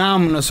använder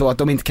namn och så, att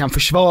de inte kan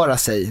försvara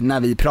sig när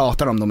vi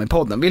pratar om dem i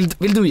podden.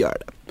 Vill du göra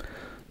det?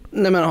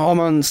 Nej, men har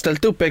man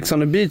ställt upp Ex on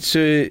the Beach,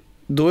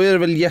 då är det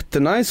väl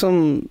jättenice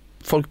om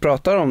folk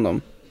pratar om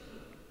dem.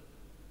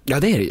 Ja,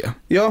 det är det ju.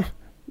 Ja.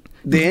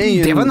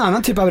 Det var en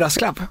annan typ av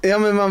brasklapp. Ja,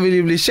 men man vill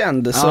ju bli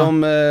känd. Ja. Så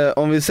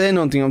om vi säger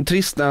någonting om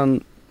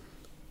Tristan,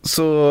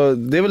 så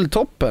det är väl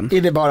toppen.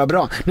 Är det bara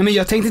bra? Nej, men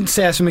jag tänkte inte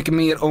säga så mycket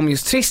mer om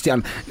just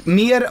Tristian.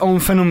 Mer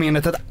om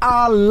fenomenet att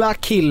alla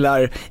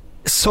killar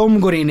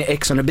som går in i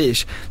Ex on the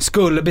Beach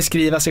skulle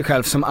beskriva sig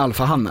själv som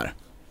alfahannar.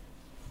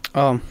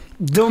 Ja.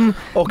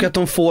 Och att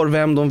de får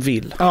vem de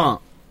vill. Ja,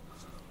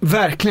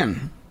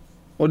 verkligen.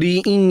 Och det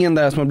är ingen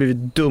där som har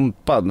blivit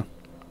dumpad.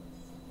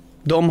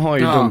 De har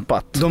ju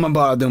dumpat. De har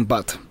bara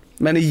dumpat.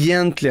 Men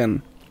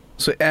egentligen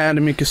så är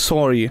det mycket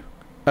sorg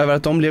över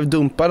att de blev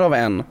dumpade av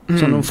en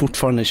som de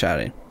fortfarande är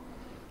kär i.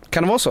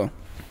 Kan det vara så?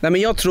 Nej,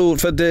 men jag tror,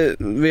 för att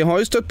vi har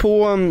ju stött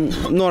på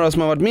några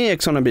som har varit med i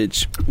Ex on the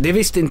Beach. Det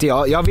visste inte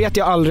jag. Jag vet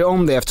ju aldrig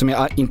om det eftersom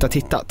jag inte har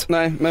tittat.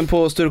 Nej, men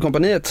på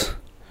Sturecompagniet.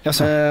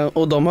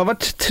 Och de har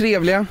varit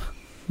trevliga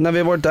när vi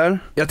har varit där.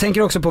 Jag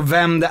tänker också på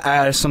vem det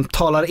är som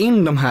talar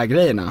in de här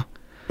grejerna.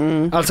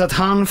 Alltså att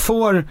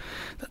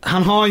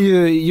han har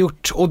ju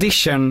gjort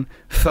audition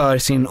för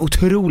sin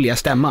otroliga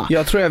stämma.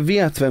 Jag tror jag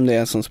vet vem det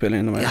är som spelar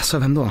in de här. Jaså,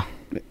 vem då?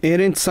 Är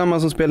det inte samma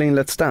som spelar in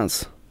Let's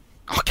Dance?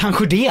 Ja,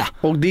 kanske det.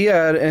 Och det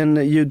är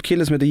en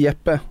ljudkille som heter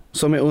Jeppe,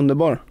 som är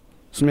underbar,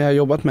 som jag har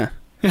jobbat med.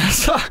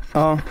 Jaså?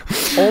 Ja,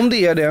 om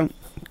det är det,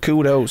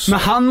 kudos. Men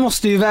han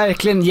måste ju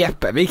verkligen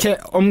Jeppe.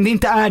 Om det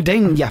inte är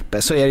den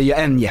Jeppe så är det ju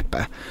en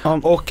Jeppe.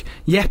 Och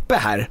Jeppe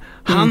här,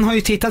 han har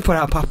ju tittat på det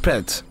här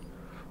pappret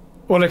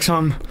och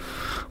liksom,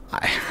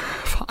 nej,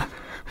 fan.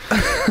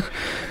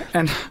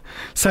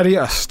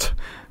 Seriöst.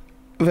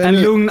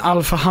 En lugn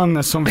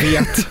alfahanne som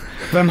vet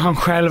vem han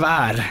själv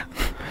är.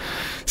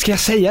 Ska jag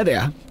säga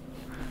det?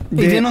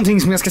 Är det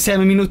någonting som jag ska säga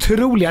med min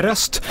otroliga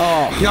röst?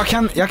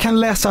 Jag kan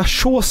läsa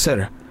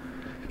Chaucer,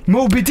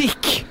 Moby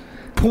Dick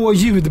på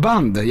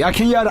ljudband. Jag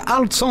kan göra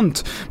allt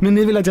sånt. Men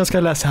ni vill att jag ska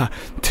läsa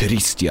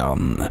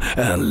Tristian,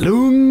 en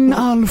lugn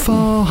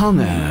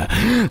alfahanne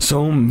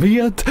som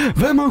vet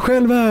vem han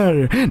själv är.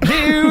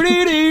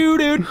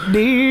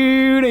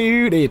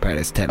 Det är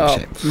Paradise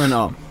Hotel.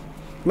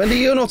 Men det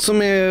är ju något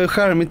som är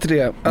charmigt i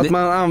det. Att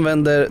man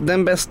använder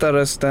den bästa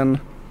rösten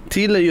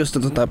till just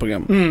ett sånt här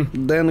program.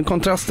 Den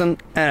kontrasten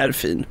är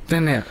fin.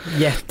 Den är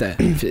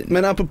jättefin.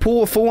 Men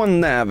apropå få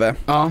en näve,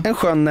 en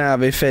skön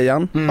näve i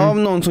fejan av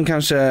någon som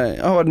kanske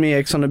har varit med i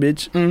Ex on the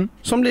Beach,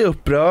 som blir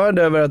upprörd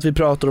över att vi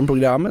pratar om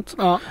programmet.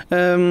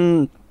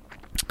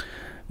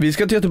 Vi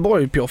ska till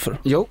Göteborg, Pioffer.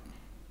 Jo.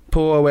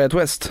 På Way Out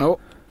West. Jo.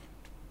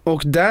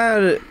 Och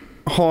där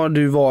har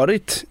du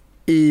varit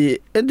i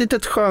ett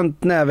litet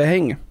skönt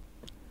nävehäng.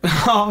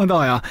 Ja, då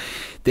ja.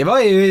 Det var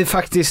ju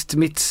faktiskt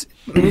mitt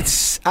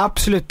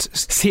absolut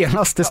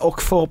senaste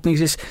och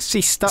förhoppningsvis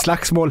sista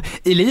slagsmål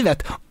i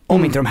livet.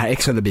 Om inte de här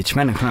Ex on the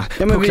Beach-människorna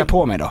pucklar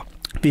på mig då.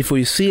 Vi får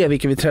ju se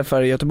vilka vi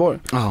träffar i Göteborg.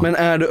 Men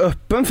är du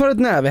öppen för ett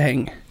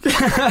nävehäng?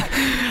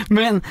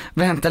 Men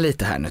vänta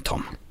lite här nu,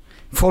 Tom.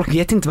 Folk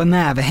vet inte vad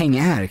nävehäng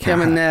är kanske. Ja,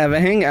 men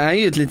nävehäng är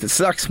ju ett litet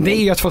slagsmål. Det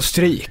är ju att få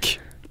stryk.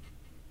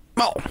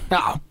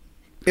 Ja.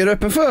 Är du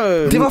öppen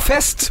för... Det var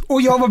fest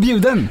och jag var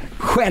bjuden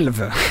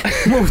själv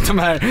mot de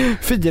här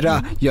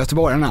 4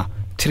 göteborgarna.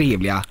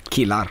 Trevliga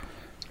killar.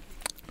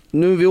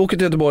 Nu vi åker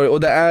till Göteborg och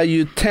det är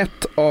ju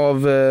tätt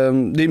av,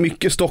 det är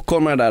mycket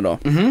stockholmare där då.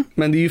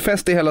 Men det är ju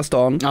fest i hela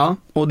stan.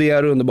 Och det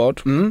är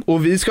underbart.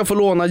 Och vi ska få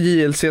låna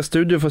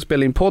JLC-studio för att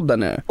spela in podden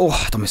nere.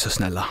 De är så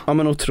snälla. Ja,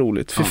 men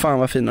otroligt. Fy fan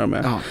vad fina de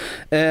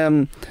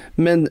är.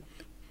 Men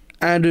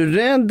är du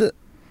rädd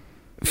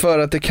för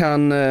att det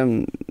kan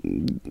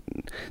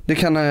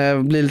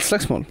bli lite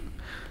slagsmål?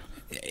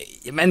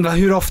 Men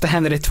hur ofta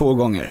händer det 2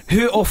 gånger?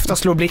 Hur ofta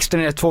slår blixten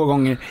ner 2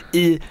 gånger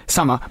i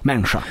samma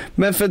människa?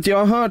 Men för att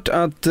jag har hört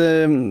att,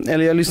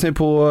 eller jag lyssnar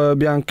på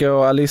Bianca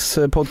och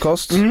Alice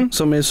podcast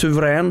som är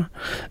suverän.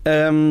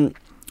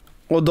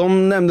 Och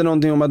de nämnde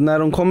någonting om att när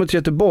de kommer till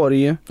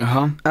Göteborg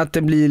att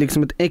det blir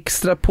liksom ett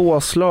extra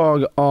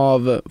påslag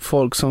av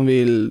folk som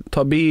vill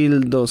ta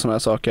bild och såna här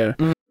saker.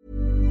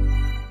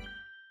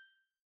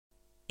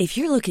 If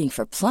you're looking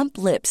for plump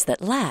lips that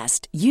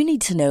last, you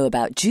need to know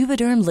about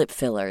Juvederm lip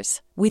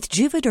fillers. With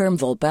Juvederm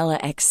Volbella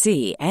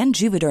XC and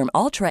Juvederm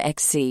Ultra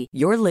XC,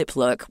 your lip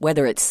look,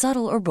 whether it's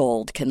subtle or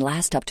bold, can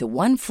last up to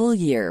 1 full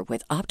year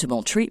with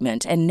optimal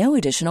treatment and no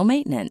additional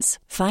maintenance.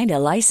 Find a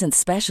licensed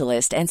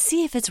specialist and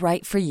see if it's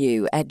right for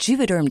you at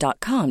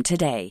Juvederm.com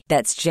today.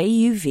 That's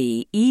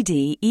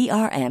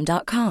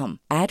JUVEDERM.com.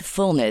 Add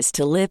fullness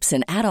to lips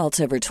in adults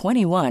over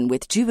 21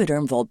 with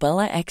Juvederm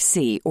Volbella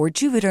XC or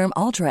Juvederm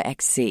Ultra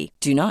XC.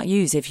 Do not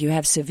use if you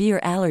have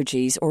severe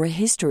allergies or a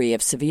history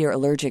of severe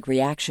allergic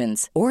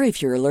reactions, or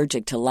if you're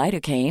allergic to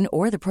lidocaine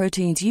or the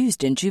proteins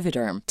used in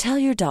Juvederm. Tell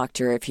your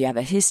doctor if you have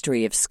a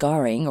history of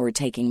scarring or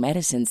taking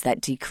medicines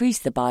that decrease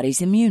the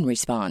body's immune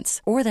response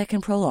or that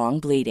can prolong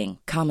bleeding.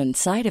 Common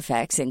side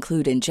effects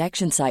include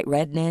injection site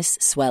redness,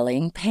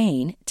 swelling,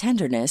 pain,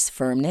 tenderness,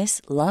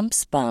 firmness,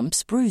 lumps,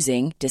 bumps,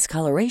 bruising,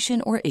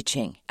 discoloration, or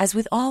itching. As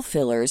with all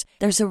fillers,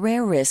 there's a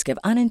rare risk of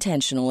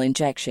unintentional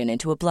injection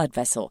into a blood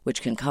vessel,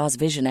 which can cause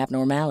vision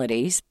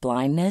abnormalities,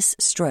 blindness,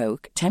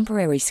 stroke,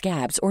 temporary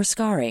scabs, or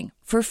scarring.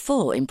 For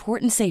full,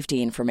 important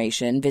safety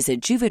information,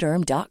 visit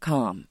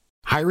Juvederm.com.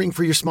 Hiring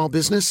for your small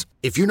business?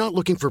 If you're not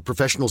looking for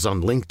professionals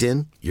on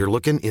LinkedIn, you're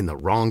looking in the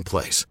wrong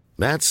place.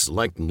 That's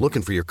like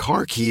looking for your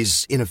car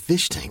keys in a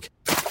fish tank.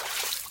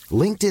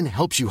 LinkedIn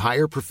helps you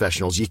hire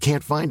professionals you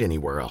can't find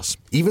anywhere else,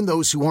 even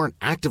those who aren't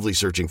actively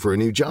searching for a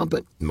new job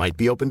but might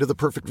be open to the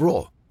perfect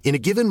role. In a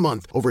given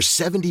month, over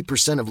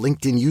 70% of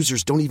LinkedIn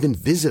users don't even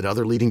visit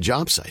other leading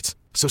job sites.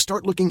 So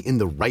start looking in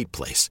the right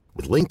place.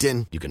 With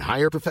LinkedIn, you can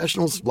hire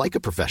professionals like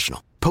a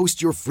professional.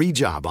 Post your free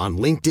job on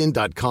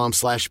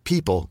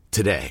linkedin.com/people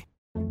today.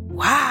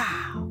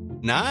 Wow.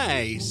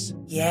 Nice.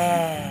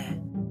 Yeah.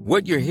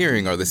 What you're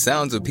hearing are the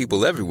sounds of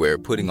people everywhere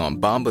putting on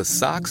Bombas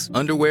socks,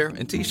 underwear,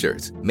 and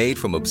T-shirts made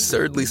from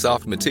absurdly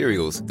soft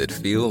materials that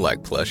feel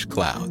like plush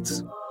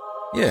clouds.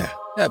 Yeah,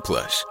 that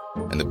plush.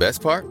 And the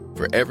best part?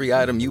 For every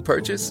item you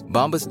purchase,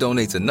 Bombas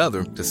donates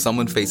another to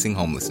someone facing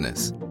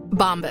homelessness.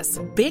 Bombas.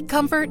 Big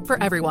comfort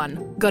for everyone.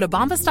 Go to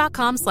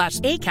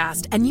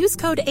bombas.com/ACAST and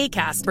use code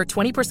ACAST for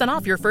 20%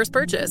 off your first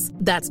purchase.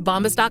 That's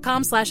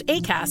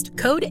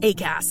bombas.com/ACAST. Code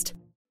ACAST.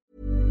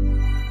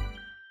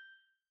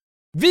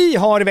 Vi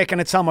har i veckan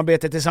ett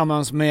samarbete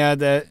tillsammans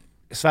med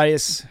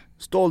Sveriges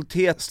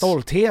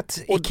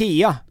stolthet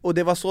IKEA. Och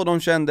det var så de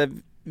kände,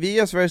 vi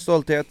är Sveriges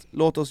stolthet,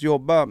 låt oss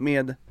jobba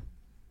med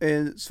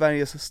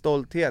Sveriges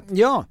stolthet.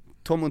 Ja.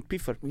 Tom und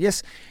Piffer.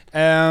 Yes.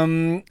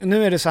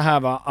 Nu är det så här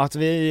va, att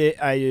vi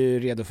är ju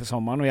redo för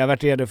sommaren och jag har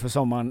varit redo för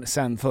sommaren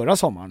sedan förra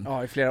sommaren.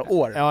 Ja, i flera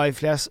år. Ja, i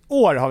flera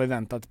år har vi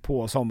väntat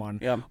på sommaren.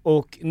 Ja.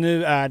 Och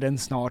nu är den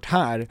snart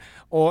här.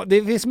 Och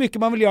det finns mycket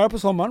man vill göra på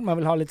sommaren. Man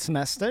vill ha lite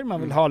semester,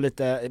 man vill ha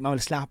lite, man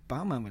vill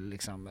slappa, man vill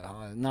liksom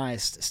ha ett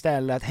nice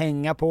ställe att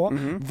hänga på.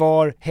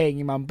 Var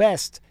hänger man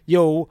bäst?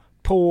 Jo,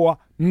 på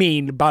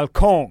min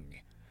balkong.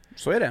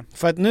 Så är det.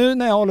 För att nu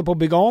när jag håller på att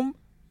bygga om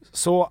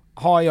så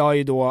har jag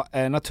ju då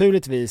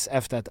naturligtvis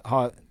efter att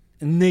ha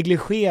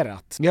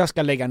negligerat. Jag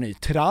ska lägga ny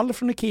trall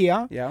från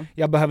IKEA. Yeah.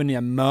 Jag behöver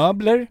nya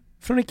möbler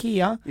från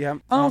IKEA. Yeah.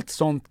 Allt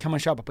sånt kan man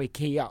köpa på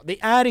IKEA.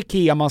 Det är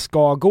IKEA man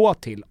ska gå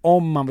till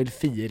om man vill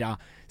fira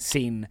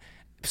sin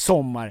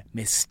sommar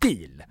med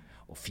stil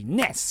och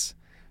finess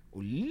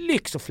och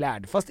lyx och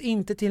flärd, fast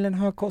inte till en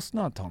hög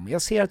kostnad, Tom.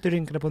 Jag ser att du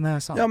rynkade på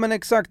näsan. Ja, men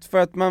exakt, för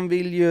att man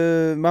vill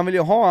ju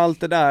ha allt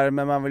det där,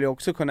 men man vill ju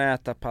också kunna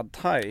äta pad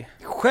thai.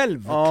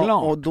 Självklart. Ja,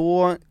 och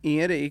då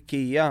är det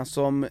IKEA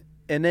som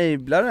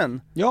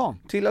enablaren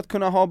till att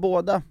kunna ha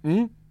båda.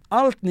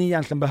 Allt ni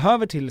egentligen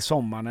behöver till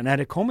sommaren när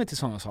det kommer till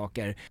sådana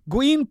saker.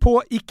 Gå in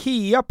på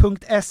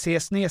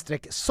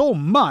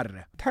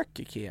ikea.se/sommar. Tack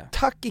IKEA.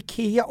 Tack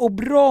IKEA och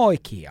bra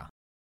IKEA.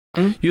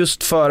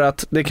 Just för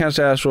att det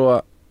kanske är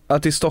så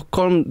att i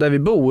Stockholm där vi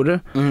bor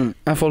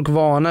är folk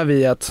vana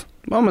vid att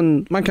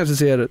men man kanske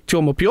ser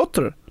Tom och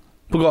Piotr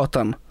på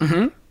gatan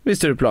vid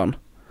Stureplan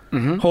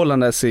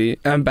hållandes i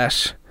en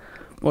bärs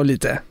och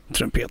lite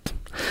trumpet.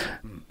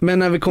 Men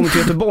när vi kommer till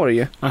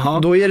Göteborg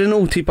då är det en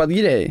otippad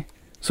grej.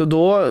 Så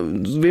då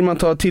vill man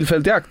ta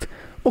tillfället i akt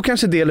och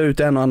kanske dela ut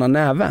en och annan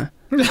näve.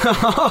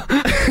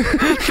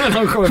 När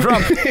de kommer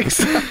fram.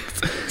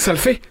 Exakt.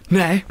 Selfie?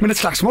 Nej, men ett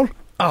slagsmål.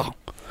 Ja.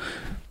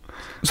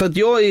 Så att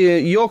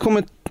jag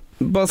kommer,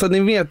 bara så att ni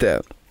vet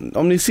det,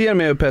 om ni ser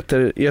mig och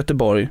Petter i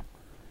Göteborg,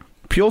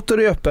 Piotr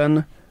är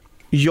öppen,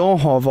 jag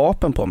har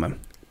vapen på mig.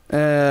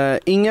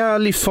 Inga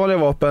livsfarliga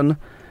vapen,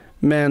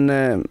 men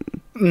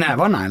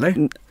nävarna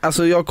eller?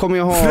 Alltså jag kommer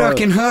ju ha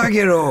fröken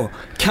höger och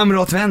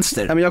kamrat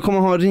vänster. Ja, men jag kommer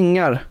ha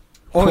ringar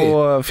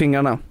på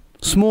fingrarna.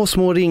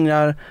 Små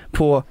ringar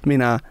på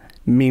mina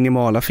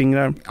minimala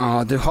fingrar.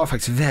 Ja, du har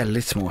faktiskt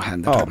väldigt små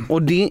händer. Ja,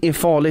 och det är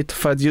farligt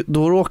för att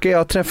då råkar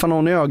jag träffa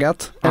någon i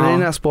ögat eller i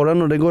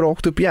näsborren och det går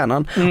rakt upp i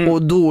hjärnan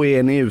och då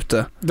är ni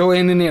ute. Då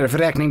är ni nere för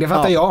räkning, det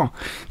fattar jag.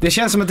 Det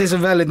känns som att det är så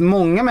väldigt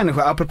många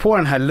människor, apropå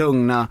den här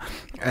lugna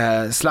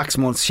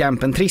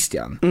slagsmålskämpen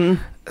Christian,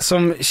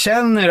 som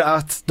känner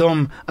att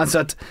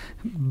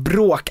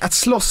att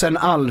slåss är en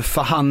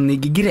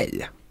alfahannig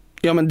grej.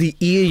 Ja, men det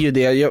är ju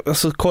det.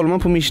 Alltså kollar man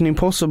på Mission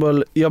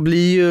Impossible, jag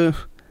blir ju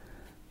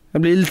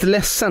Jag blir lite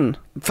ledsen.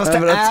 Fast det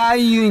är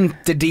ju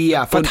inte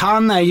det, för att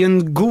han är ju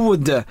en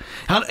god...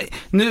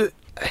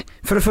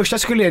 För det första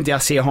skulle jag inte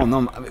se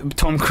honom,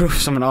 Tom Cruise,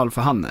 som en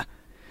alfahanne.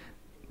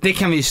 Det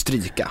kan vi ju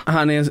stryka.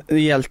 Han är en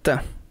hjälte.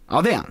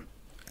 Ja, det är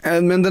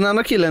han. Men den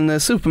andra killen,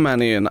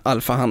 Superman, är ju en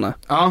alfahanne.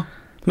 Ja.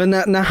 Men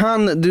när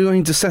han, du har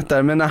inte sett det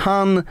här, men när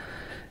han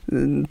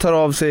tar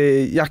av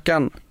sig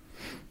jackan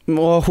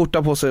och har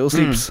skjorta på sig och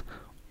slips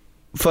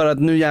för att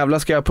nu jävlar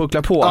ska jag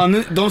puckla på. Ja,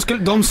 nu,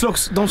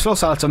 de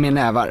slåss alltså med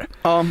nävar.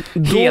 Ja,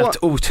 helt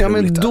otroligt. Ja,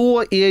 men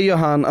då är ju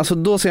han, alltså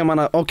då ser man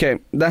att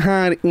okej, det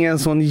här är en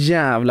sån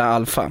jävla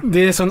alfa. Det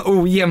är en sån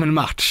ojämn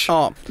match.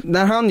 Ja,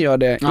 när han gör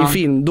det i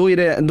film, då är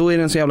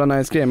det en så jävla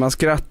nice grej. Man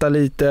skrattar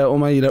lite och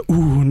man gillar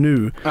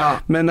nu. Ja.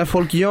 Men när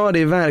folk gör det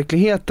i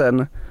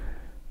verkligheten,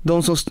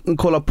 de som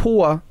kollar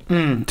på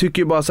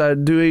tycker ju bara så här: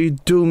 du är ju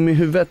dum i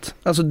huvudet.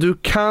 Alltså du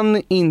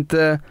kan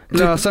inte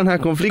lösa den här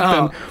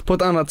konflikten på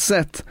ett annat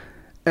sätt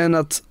än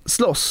att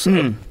slåss.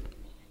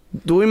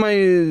 Då är man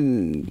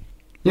ju...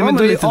 Ja, men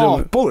då är ju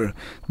apor.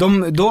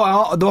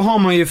 Då har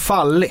man ju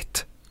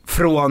fallit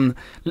från,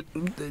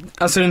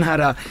 alltså den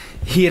här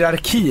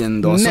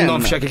hierarkin då, som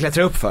de försöker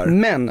klättra upp för.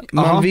 Men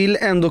man vill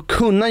ändå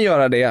kunna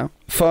göra det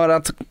för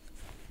att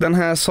den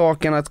här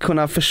saken att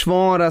kunna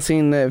försvara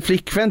sin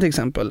flickvän till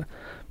exempel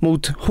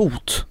mot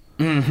hot.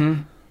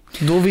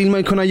 Då vill man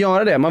ju kunna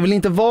göra det. Man vill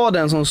inte vara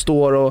den som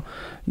står och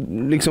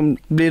liksom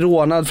blir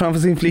rånad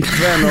framför sin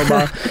flickvän och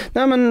bara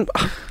nej men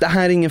det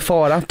här är ingen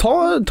fara.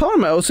 Ta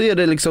mig. Och så är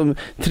det liksom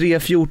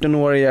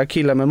 3-14-åriga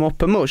killar med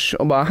moppemusch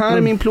och bara här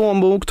är min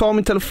plånbok, ta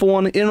min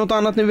telefon, är det något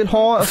annat ni vill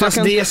ha?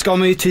 Fast det ska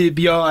man ju typ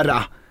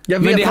göra. Jag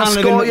vet, men man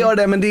ska göra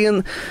det,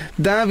 men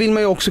där vill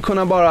man ju också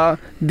kunna bara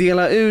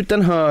dela ut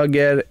en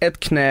höger, ett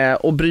knä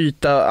och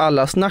bryta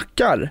allas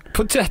nackar.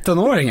 På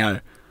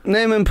 13-åringar?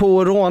 Nej, men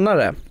på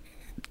rånare.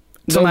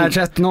 Som är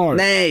 13 år?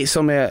 Nej,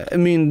 som är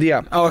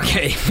myndiga.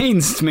 Okej,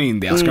 minst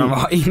myndiga ska de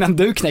vara innan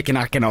du knäcker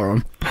nacken av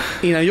dem.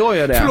 Innan jag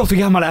gör det. Förlåt, hur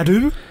gammal är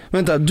du?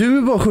 Vänta,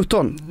 du var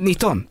 17.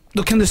 19.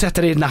 Då kan du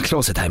sätta dig i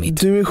nacklåset här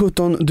mitt. Du är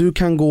 17, du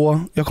kan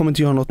gå. Jag kommer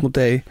inte göra något mot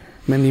dig.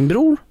 Men din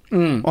bror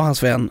och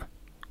hans vän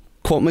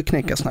kommer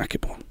knäcka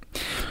snacket på.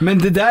 Men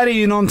det där är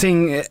ju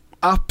någonting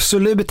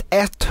absolut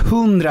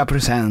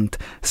 100%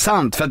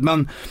 sant. För att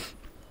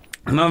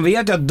man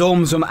vet ju att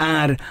de som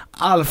är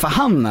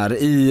alfahannar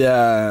i,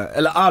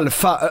 eller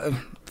alfa,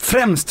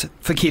 främst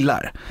för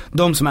killar,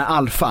 de som är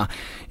alfa,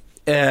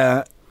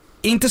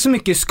 inte så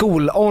mycket i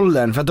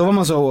skolåldern, för att då var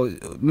man så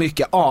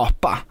mycket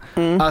apa,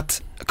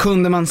 att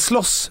kunde man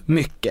slåss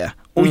mycket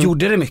och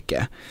gjorde det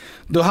mycket,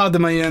 då hade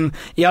man ju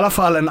i alla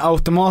fall en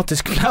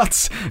automatisk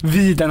plats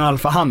vid en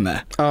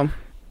alfahanne. Ja.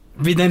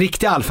 Vid den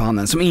riktiga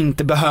alfahannen som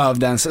inte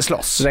behövde ens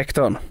slåss.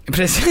 Rektorn.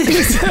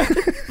 Precis.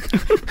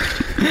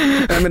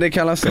 Nej, men det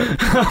kallas det.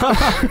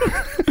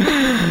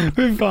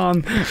 Hur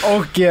fan.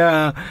 Och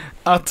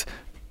att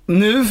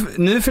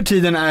nu för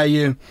tiden är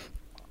ju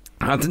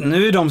att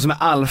nu är de som är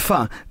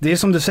alfa, det är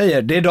som du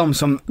säger, det är de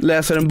som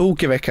läser en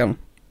bok i veckan.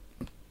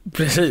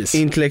 Precis.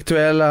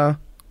 Intellektuella,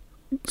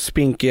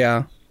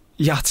 spinkiga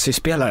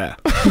Yatzy-spelare.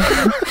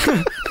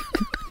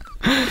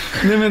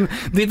 Nej, men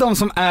det är de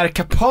som är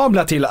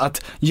kapabla till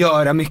att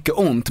göra mycket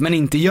ont men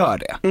inte gör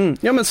det.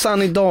 Ja, men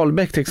Sunny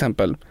Dahlbäck till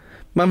exempel.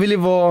 Man vill ju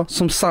vara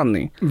som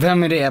Sunny.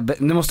 Vem är det?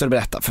 Nu måste du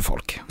berätta för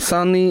folk.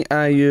 Sunny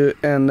är ju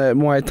en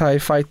Muay Thai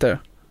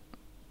fighter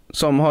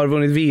som har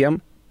vunnit VM,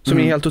 som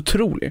är helt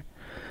otrolig.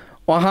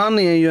 Och han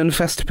är ju en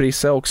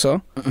festprisse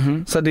också.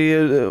 Så det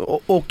är,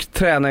 och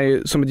tränar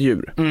ju som ett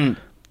djur.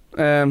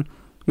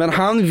 Men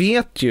han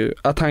vet ju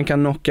att han kan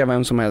knocka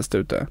vem som helst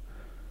ute.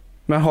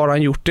 Men har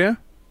han gjort det?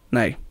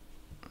 Nej.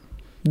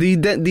 Det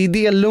är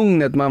det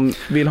lugnet man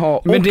vill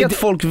ha. Men och att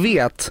folk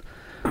vet,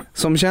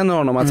 som känner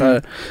honom, att så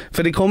här,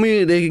 för det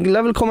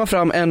lär väl komma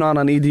fram en och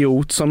annan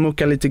idiot som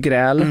muckar lite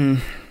gräl.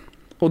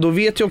 Och då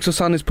vet ju också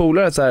Sannys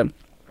polare att så här,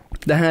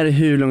 det här är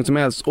hur lugnt som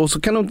helst. Och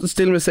så kan de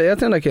till och med säga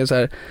till den där killen så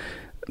här: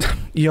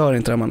 gör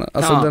inte det, mannen.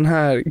 Alltså den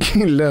här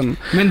killen.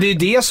 Men det är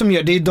det som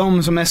gör, det är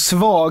de som är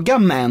svaga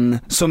män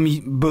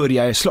som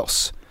börjar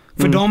slåss.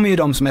 För de är ju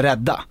de som är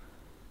rädda.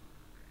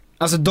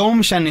 Alltså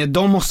de känner ju,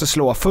 de måste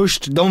slå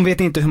först. De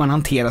vet inte hur man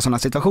hanterar sådana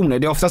situationer.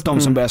 Det är oftast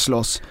de som börjar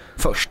slåss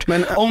först.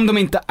 Men om de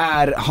inte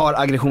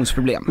har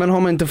aggressionsproblem. Men har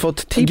man inte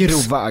fått tips?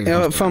 Grova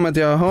aggressionsproblem.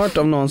 Jag har hört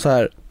om någon så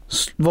här: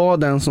 var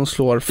den som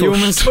slår först. Jo,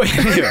 men så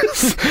är det ju.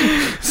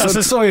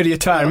 Alltså så är det ju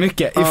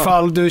tvärmycket.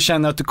 Ifall du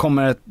känner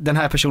att den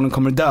här personen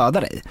kommer döda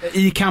dig.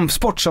 I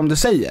kampsport, som du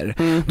säger,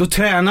 då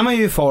tränar man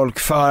ju folk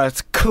för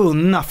att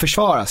kunna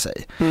försvara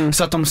sig.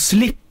 Så att de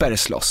slipper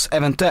slåss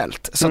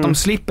eventuellt. Så att de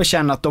slipper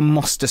känna att de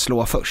måste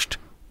slå först.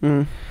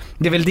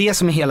 Det är väl det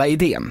som är hela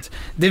idén.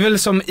 Det är väl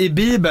som i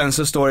Bibeln,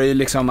 så står det ju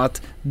liksom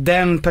att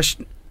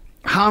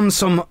han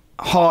som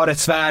har ett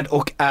svärd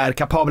och är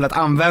kapabel att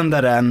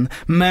använda den,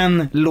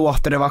 men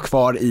låter det vara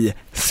kvar i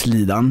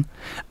slidan,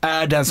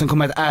 är den som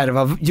kommer att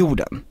ärva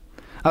jorden.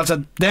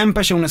 Alltså den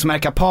personen som är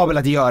kapabel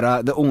att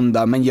göra det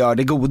onda men gör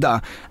det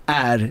goda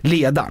är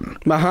ledaren.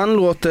 Men han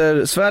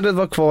låter svärdet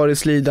vara kvar i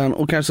slidan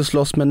och kanske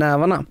slåss med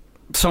nävarna.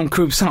 Som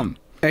Cruisan.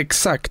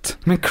 Exakt.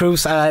 Men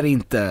Cruise är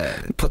inte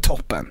på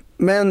toppen.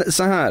 Men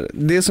så här,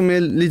 det som är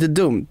lite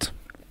dumt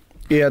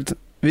är att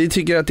vi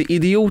tycker att det är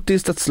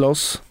idiotiskt att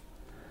slåss,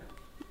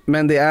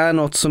 men det är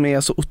något som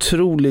är så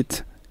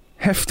otroligt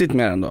häftigt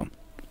med den då.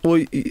 Och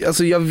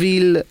alltså jag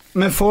vill...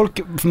 Men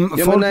folk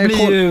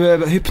blir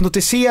ju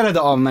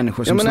hypnotiserade av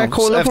människor som slåss. När jag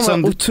kollar på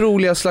de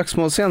otroliga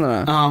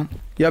slagsmålscenerna,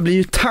 jag blir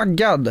ju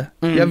taggad.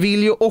 Jag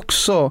vill ju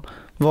också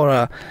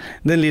vara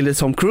den lille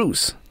Tom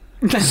Cruise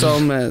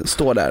som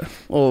står där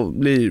och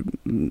blir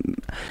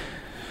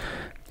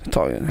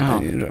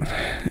tagen.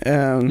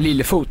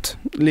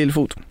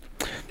 Lillefot.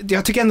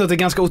 Jag tycker ändå att det är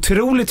ganska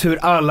otroligt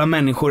hur alla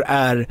människor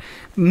är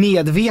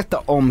medvetna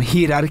om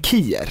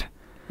hierarkier.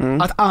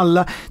 Att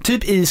alla,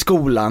 typ i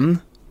skolan,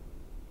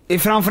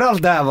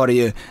 framförallt där var det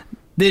är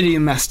det ju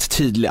mest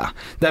tydliga.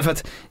 Därför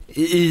att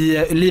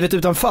i livet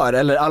utanför,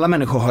 eller alla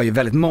människor har ju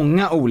väldigt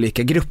många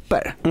olika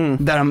grupper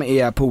där de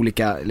är på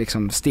olika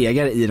liksom,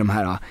 stegar i de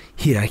här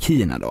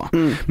hierarkierna då.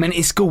 Men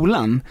i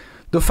skolan,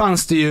 då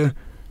fanns det ju,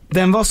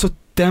 den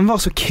var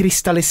så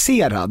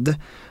kristalliserad.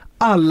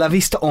 Alla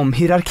visste om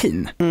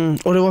hierarkin.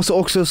 Och det var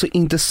också så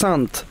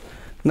intressant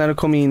när det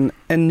kom in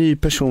en ny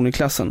person i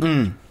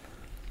klassen.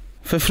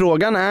 För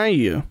frågan är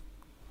ju,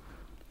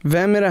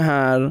 vem är det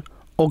här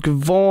och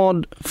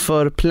vad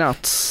för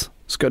plats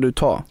ska du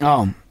ta?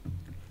 Ja.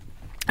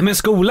 Men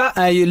skola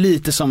är ju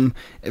lite som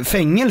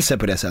fängelse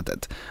på det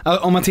sättet.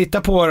 Om man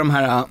tittar på de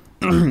här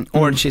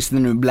Orange is the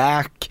New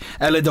Black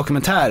eller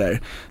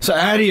dokumentärer, så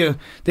är det ju,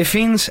 det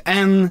finns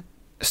en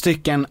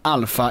stycken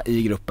alfa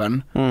i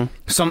gruppen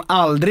som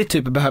aldrig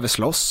typ behöver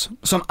slåss,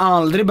 som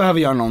aldrig behöver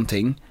göra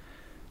någonting.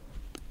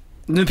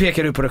 Nu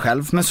pekar du på dig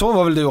själv, men så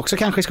var väl du också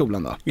kanske i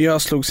skolan då?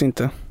 Jag slogs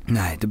inte.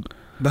 Nej, du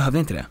behövde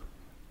inte det.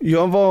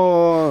 Jag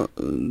var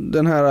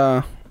den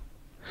här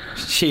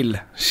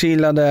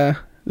chillade,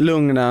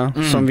 lugna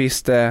som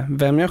visste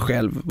vem jag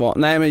själv var.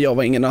 Nej, men jag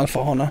var ingen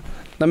alfahana.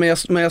 Nej,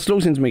 men jag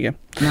slogs inte mycket.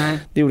 Nej.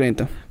 Det gjorde jag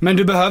inte. Men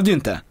du behövde ju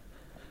inte.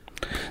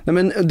 Nej,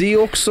 men det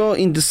är också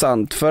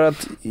intressant för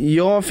att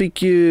jag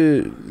fick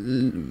ju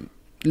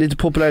lite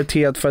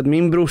popularitet för att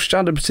min brorsa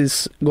hade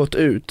precis gått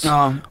ut.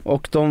 Ja.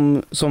 Och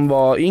de som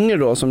var yngre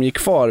då, som gick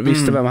kvar,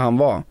 visste vem han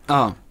var.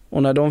 Ja.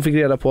 Och när de fick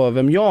reda på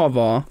vem jag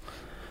var,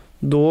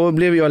 då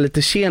blev jag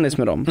lite tjenis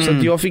med dem. Så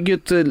att jag fick ju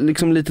ett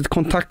liksom, litet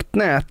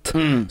kontaktnät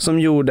som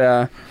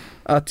gjorde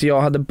att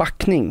jag hade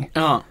backning.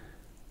 Ja.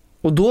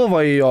 Och då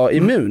var ju jag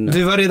immun.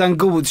 Du var redan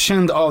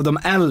godkänd av de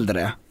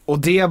äldre. Och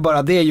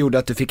det gjorde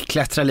att du fick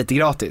klättra lite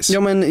gratis.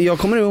 Ja, men jag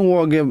kommer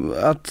ihåg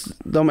att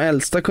de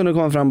äldsta kunde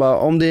komma fram bara,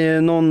 om det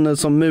är någon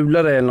som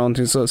mular dig eller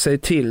någonting, så säg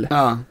till.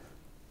 Ja.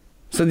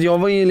 Så att jag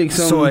var ju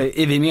liksom... Så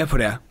är vi med på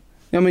det?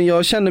 Ja, men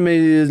jag kände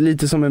mig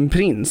lite som en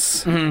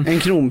prins. En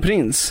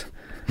kronprins.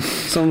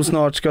 Som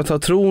snart ska ta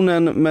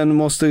tronen, men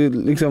måste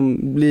liksom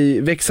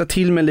växa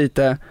till mig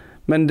lite.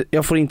 Men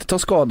jag får inte ta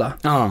skada.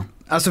 Ja.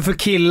 Alltså för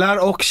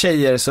killar och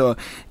tjejer så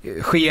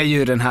sker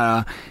ju den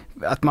här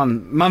att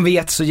man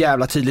vet så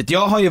jävla tydligt.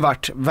 Jag har ju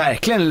varit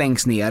verkligen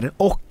längst ner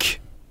och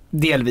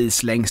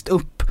delvis längst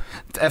upp,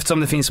 eftersom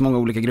det finns så många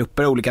olika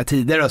grupper, olika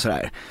tider och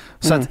sådär.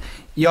 Så att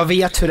jag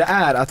vet hur det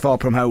är att vara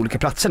på de här olika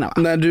platserna, va?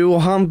 När du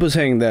och Hampus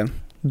hängde,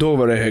 då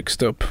var det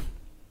högst upp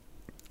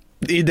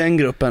i den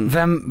gruppen.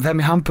 Vem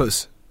är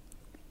Hampus?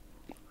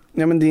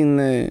 Ja, men din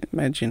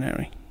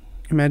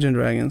Imagine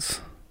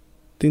Dragons.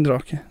 Din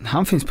drake.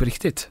 Han finns på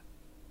riktigt.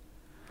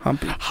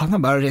 Hampus. Han har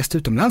bara rest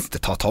utomlands, det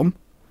tar Tom.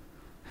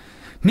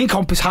 Min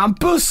kompis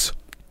Hampus,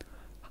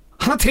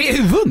 han har 3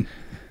 huvuden.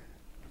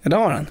 Ja, det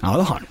har han. Ja,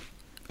 det har han.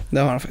 Det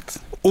har han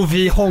faktiskt. Och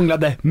vi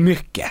hånglade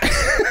mycket.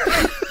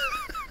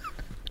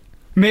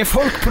 Med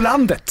folk på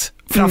landet,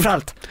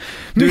 framförallt.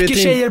 Mycket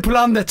tjejer på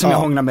landet som jag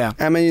hånglar med.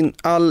 Nej, men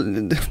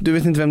du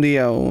vet inte vem det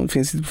är och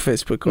finns inte på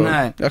Facebook. Och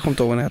nej. Jag kommer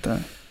inte ihåg vad hon heter.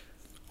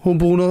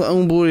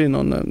 Hon bor i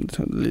någon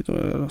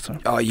liten...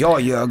 Ja,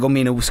 jag ljög om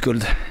min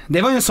oskuld.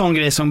 Det var ju en sån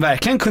grej som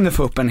verkligen kunde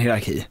få upp en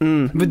hierarki.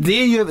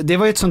 Det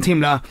var ju ett sånt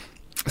himla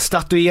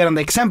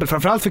statuerande exempel,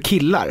 framförallt för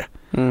killar.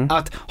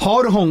 Att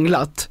har du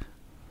hånglat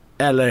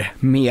eller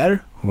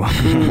mer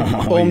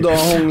om du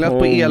har hånglat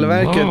på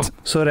elverket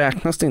så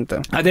räknas det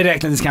inte. Ja, det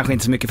räknades kanske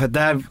inte så mycket, för att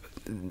där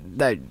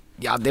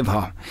ja, det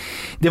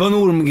var en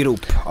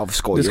ormgrop av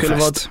skoj. Det skulle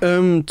vara ett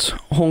ömt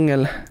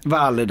hångel. Var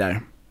aldrig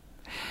där.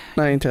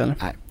 Nej, inte heller.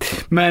 Nej.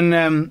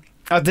 Men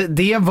att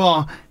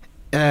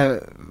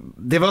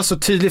det var så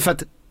tydligt, för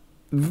att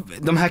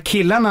de här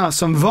killarna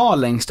som var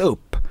längst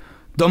upp,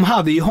 de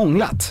hade ju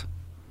hånglat.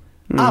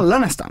 Alla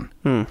nästan.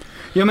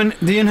 Ja, men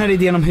det är ju den här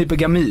idén om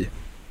hypergami.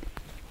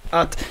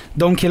 Att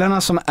de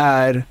killarna som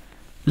är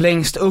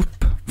längst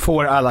upp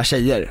får alla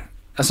tjejer.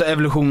 Alltså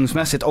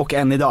evolutionsmässigt och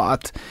än idag.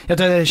 Att jag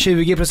tror att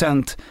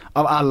 20%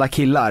 av alla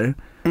killar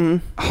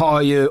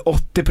har ju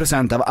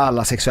 80% av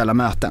alla sexuella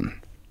möten.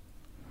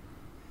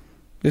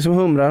 Det är som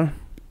humrar.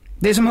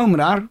 Det är som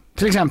humrar,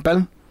 till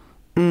exempel.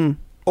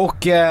 Och,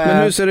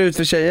 men hur ser det ut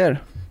för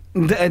tjejer?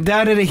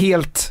 Där är det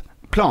helt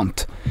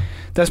plant.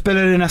 Där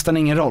spelar det nästan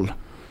ingen roll.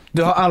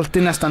 Du har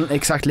alltid nästan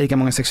exakt lika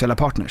många sexuella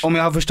partners. Om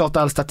jag har förstått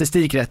all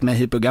statistik rätt med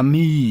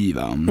hypogami,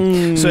 va?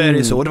 Så är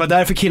det så. Och det var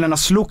därför killarna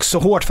slog så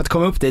hårt för att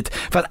komma upp dit.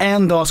 För att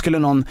en dag skulle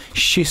någon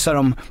kyssa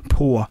dem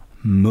på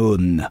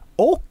mun.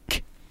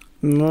 Och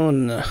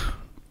mun.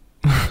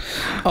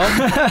 Ja.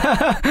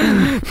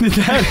 Det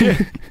där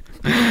är...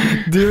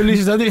 Du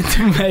lyssnade inte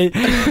på mig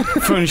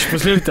förrän på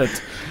slutet.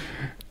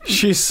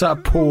 Kyssa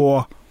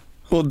på...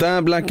 Och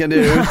där blackade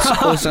jag ut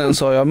och sen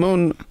sa jag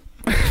mun.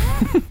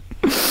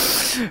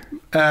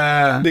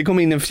 Det kom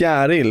in en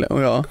fjäril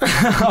och jag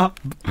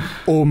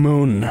och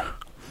mun.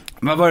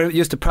 Vad var det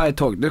just det,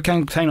 Pride-tåg? Du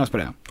kan ta in oss på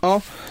det.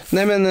 Ja,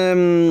 nej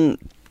men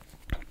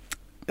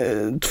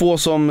två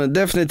som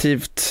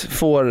definitivt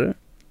får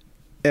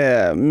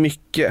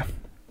mycket.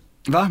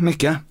 Va?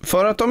 Mycket?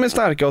 För att de är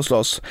starka och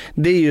slåss.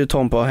 Det är ju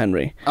Tompa och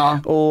Henry. Ja.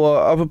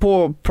 Och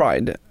apropå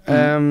Pride.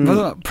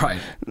 Vadå Pride?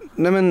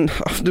 Nej men,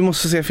 du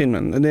måste se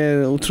filmen. Det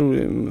är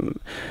otroligt.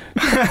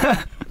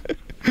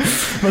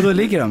 Vadå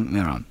ligger de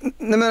med varandra?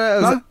 Nej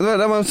men,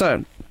 det var så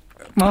här.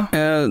 Va?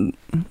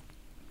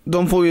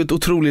 De får ju ett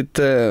otroligt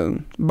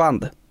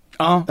band.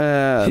 Ja.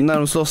 När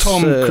de slåss.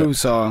 Tom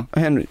Cruise och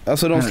Henry.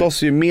 Alltså de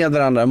slåss ju med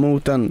varandra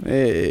mot en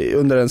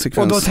under en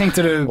sekvens. Och då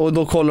tänkte du... Och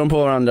då kollar de på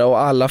varandra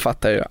och alla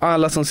fattar ju.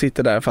 Alla som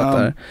sitter där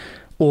fattar.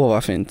 Åh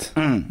vad fint.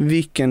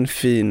 Vilken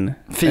fin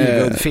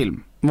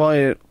film.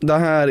 Det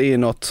här är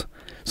något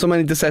som man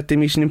inte sett i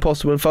Mission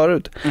Impossible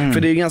förut.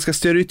 För det är ju ganska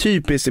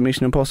stereotypiskt i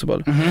Mission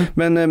Impossible.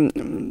 Men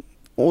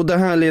och det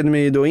här leder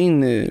mig då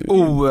in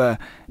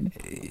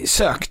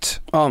sökt.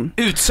 Ja.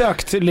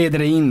 Utsökt leder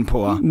det in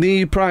på. Det är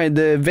ju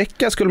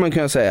Pride-vecka skulle man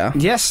kunna säga.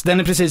 Yes, den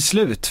är precis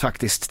slut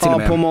faktiskt till och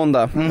med. På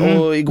måndag.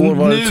 Och igår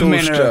var det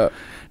torsdag.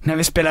 När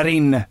vi spelar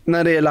in.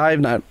 När det är live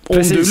när.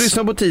 Precis. Om du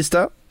lyssnar på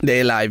tisdag, det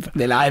är live.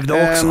 Det är live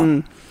då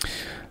också.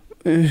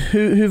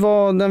 Hur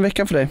var den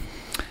veckan för dig?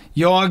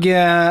 Jag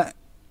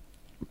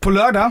på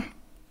lördag.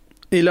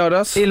 I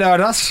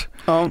lördags.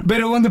 Ja.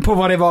 Beroende på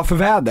vad det var för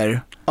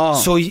väder.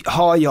 Så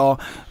har jag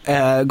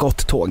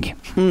gått tåg.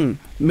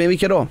 Med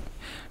vilka då?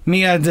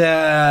 Med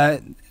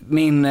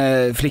min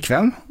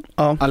flickvän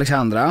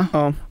Alexandra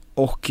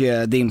och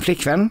din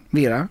flickvän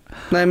Vera.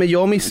 Nej men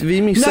vi missar ju.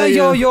 Vi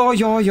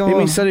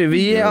missar ju.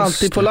 Vi är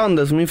alltid på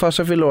landet, så min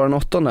farsa fyller år den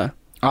 8.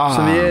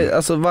 Så vi är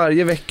alltså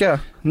varje vecka.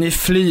 Ni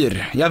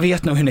flyr. Jag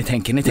vet nog hur ni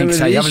tänker. Ni tänker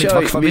så här, jag vill inte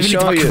vara kvar. Vi vill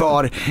inte vara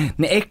kvar.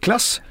 Ni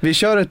äcklas. Vi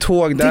kör ett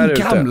tåg där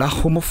ute. Din gamla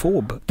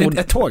homofob. Det är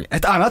ett tåg.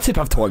 Ett annat typ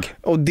av tåg.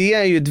 Och det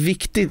är ju ett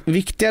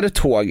viktigare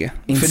tåg.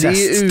 För det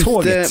är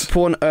ute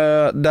på en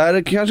ö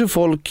där kanske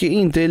folk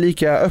inte är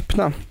lika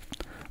öppna.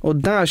 Och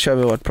där kör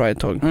vi vårt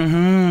Pride-tåg.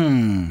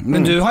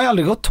 Men du har ju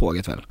aldrig gått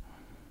tåget väl?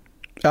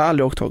 Jag har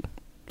aldrig åkt tåg.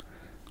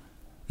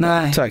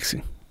 Nej.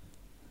 Taxi.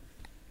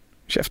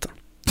 Käften.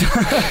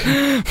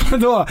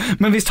 Vadå?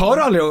 Men visst har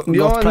du aldrig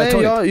gått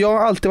Pride-tåget? Nej, jag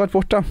har alltid varit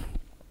borta.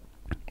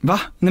 Va?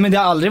 Nej men det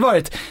har aldrig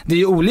varit. Det är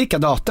ju olika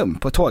datum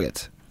på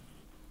tåget.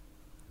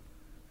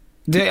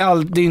 Det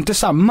är ju inte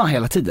samma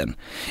hela tiden.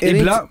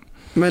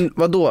 Men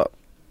vadå?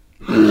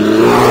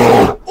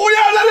 Åh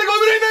jävlar, det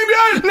kommer in en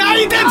björn!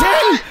 Nej, inte en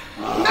till!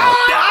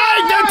 Nej,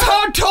 den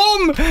tar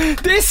Tom!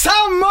 Det är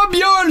samma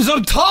björn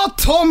som tar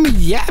Tom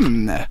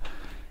igen.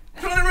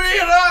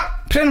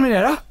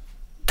 Prenumerera.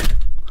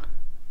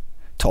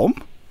 Tom?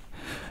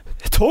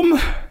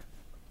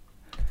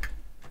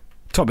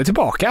 Ta mig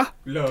tillbaka.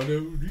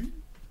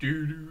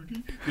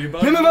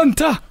 Nej men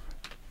vänta.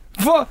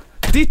 Vad?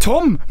 Det är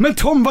Tom. Men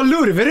Tom, vad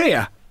lurver det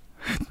är.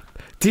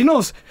 Det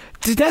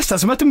är nästan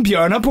som att en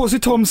björn har på sig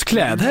Toms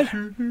kläder.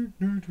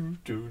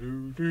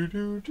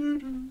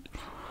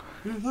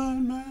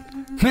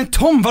 Men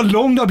Tom, vad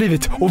lång du har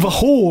blivit och vad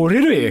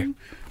hårig du är.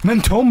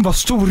 Men Tom, vad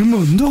stor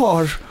mun du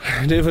har.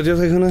 Det är för att jag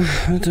ska kunna...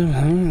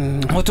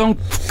 Och en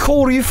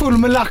korg full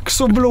med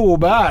lax och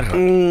blåbär.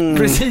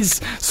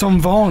 Precis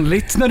som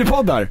vanligt när du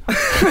poddar.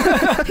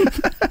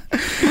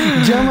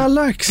 Gammal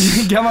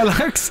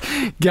lax.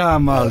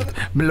 Gammalt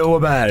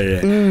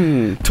blåbär.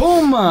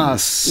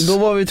 Thomas. Då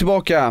var vi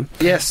tillbaka.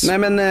 Yes. Nej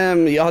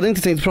men jag hade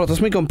inte tänkt prata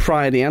så mycket om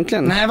Pride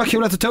egentligen. Nej, vad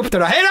kul att du tog upp det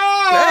då. Hej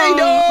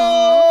då!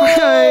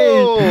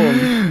 Hej!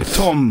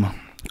 Tom.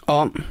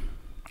 Ja.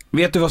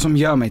 Vet du vad som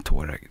gör mig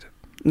tårögd?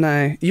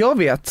 Nej, jag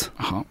vet.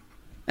 Aha.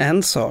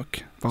 En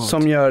sak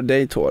som gör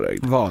dig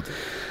tårögd. Vad?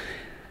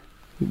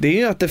 Det är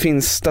ju att det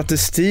finns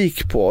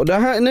statistik på det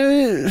här.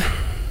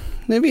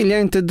 Nu vill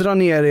jag inte dra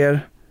ner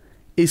er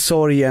i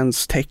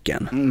sorgens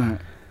tecken. Nej.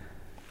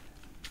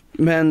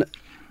 Men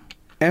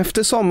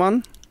efter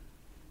sommaren,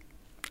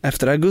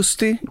 efter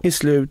augusti i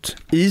slut,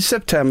 i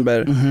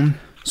september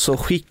så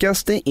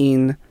skickas det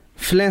in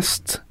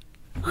flest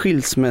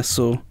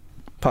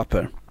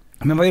skilsmässopapper.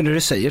 Men vad är det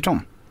du säger,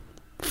 Tom?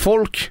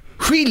 Folk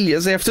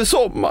skiljer sig efter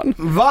sommaren.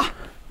 Va?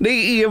 Det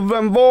är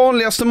den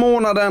vanligaste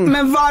månaden.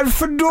 Men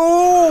varför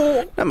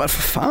då? Nej men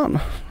för fan.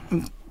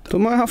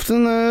 De har haft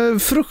en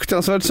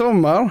fruktansvärd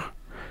sommar.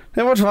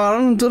 Det har varit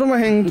varmt och de har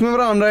hängt med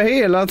varandra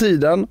hela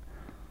tiden.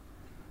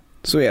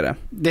 Så är det.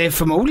 Det är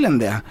förmodligen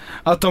det.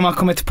 Att de har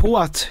kommit på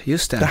att,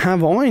 just det. Det här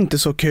var inte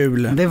så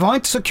kul. Det var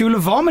inte så kul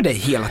att vara med dig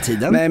hela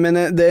tiden. Nej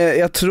men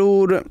jag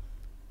tror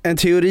En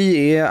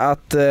teori är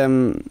att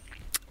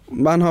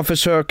man har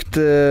försökt,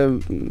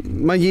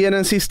 man ger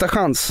en sista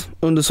chans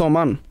under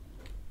sommaren.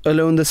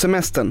 Eller under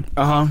semestern.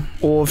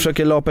 Och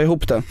försöker lapa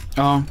ihop det.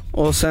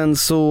 Och sen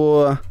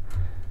så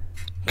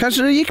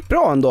kanske det gick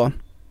bra ändå.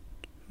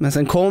 Men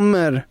sen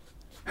kommer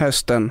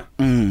hösten.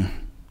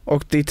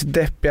 Och ditt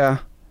deppiga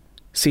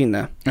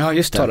sinne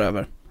tar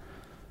över.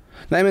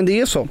 Nej, men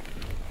det är så.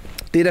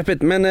 Det är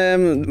deppigt.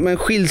 Men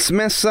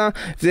skilsmässa,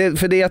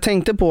 för det jag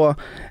tänkte på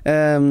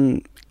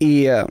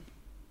är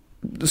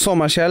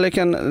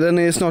sommarkärleken, den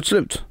är snart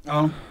slut.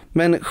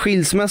 Men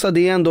skilsmässa,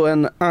 det är ändå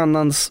en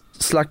annan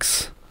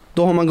slags,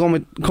 då har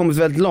man kommit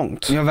väldigt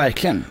långt. Ja,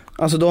 verkligen.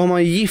 Alltså då har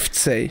man gift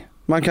sig.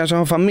 Man kanske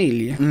har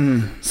familj.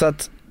 Så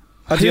att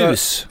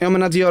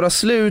göra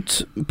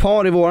slut,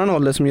 par i våran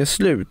ålder som gör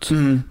slut,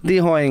 det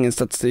har jag ingen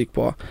statistik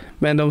på.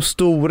 Men de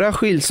stora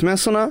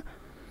skilsmässorna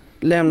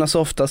lämnas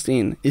oftast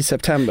in i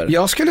september.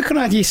 Jag skulle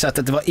kunna gissa att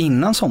det var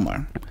innan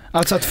sommar.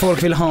 Alltså att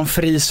folk vill ha en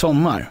fri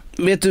sommar.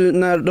 Vet du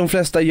när de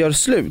flesta gör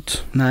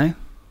slut? Nej.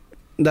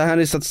 Det här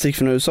är statistik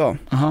från USA.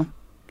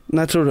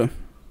 När tror du?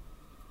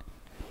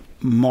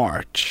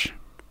 March.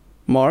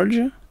 March,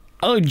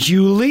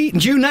 April.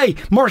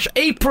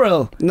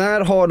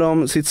 När har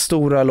de sitt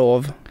stora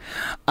lov?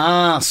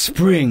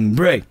 Spring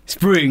break.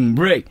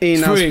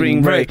 Innan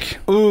spring break.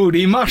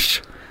 Det är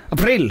mars,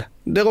 april.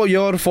 Då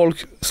gör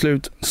folk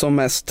slut som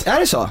mest. Är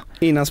det så?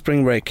 Innan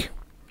spring break.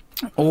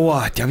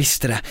 Jag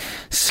visste det.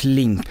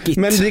 Slinkigt.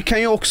 Men det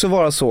kan ju också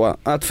vara så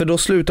att, för då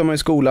slutar man i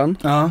skolan.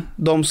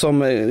 De som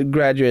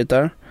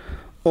graduatar.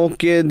 Och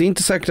det är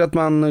inte säkert att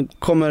man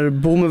kommer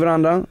bo med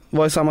varandra,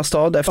 vara i samma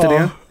stad efter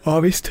det. Ja,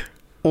 visst.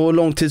 Och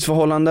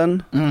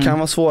långtidsförhållanden kan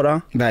vara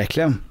svåra.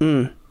 Verkligen.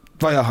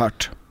 Vad jag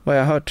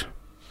har hört.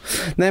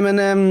 Nej,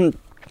 men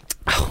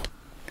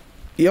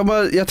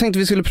jag tänkte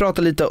vi skulle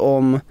prata lite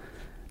om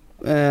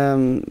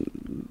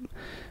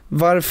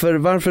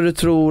varför du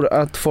tror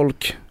att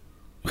folk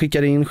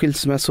skickar in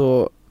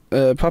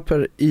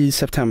skilsmässopapper i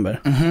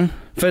september.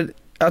 För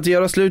att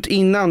göra slut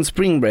innan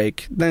spring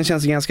break, den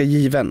känns ganska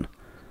given.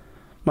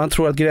 Man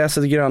tror att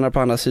gräset är grönare på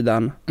andra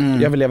sidan.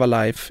 Jag vill leva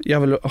life,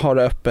 jag vill ha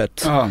det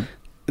öppet.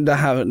 Det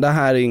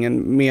här är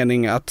ingen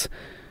mening att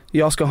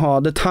jag ska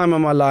ha the time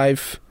of my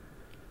life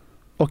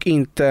och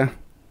inte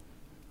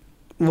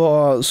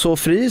vara så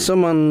fri som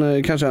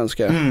man kanske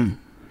önskar.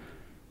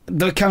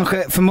 Då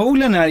kanske,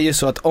 förmodligen är det ju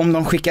så att om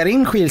de skickar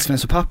in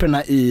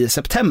skilsmässopapperna i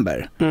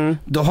september,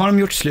 då har de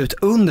gjort slut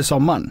under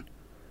sommaren.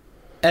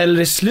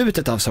 Eller i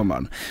slutet av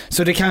sommaren.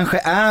 Så det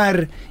kanske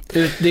är,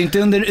 det är inte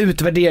under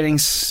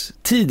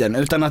utvärderingstiden,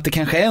 utan att det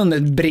kanske är under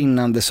ett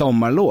brinnande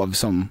sommarlov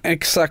som...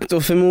 Exakt,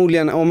 och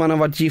förmodligen om man har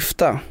varit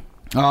gifta,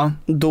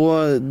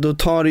 då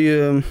tar det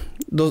ju,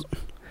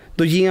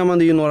 då ger man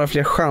det ju några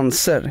fler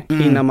chanser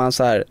innan man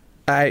så här,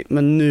 nej,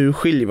 men nu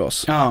skiljer vi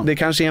oss. Det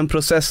kanske är en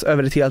process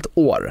över ett helt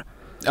år.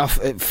 Ja,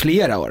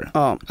 flera år.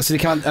 Alltså det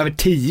kan vara över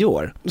 10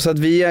 år. Så att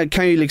vi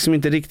kan ju liksom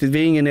inte riktigt, vi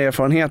har ingen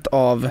erfarenhet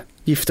av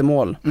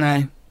giftermål.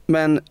 Nej.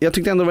 Men jag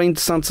tyckte ändå det var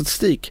intressant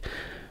statistik.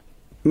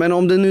 Men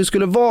om det nu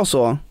skulle vara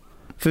så,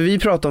 för vi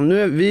pratar om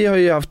nu, vi har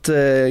ju haft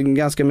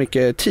ganska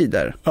mycket tid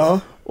där.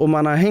 Och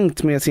man har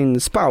hängt med sin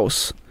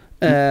spouse.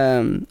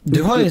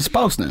 Du har ju en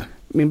spouse nu.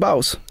 Min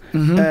baus.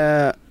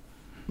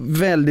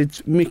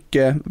 Väldigt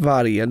mycket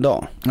varje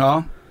dag.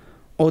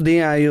 Och det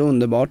är ju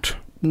underbart.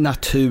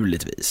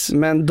 Naturligtvis.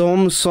 Men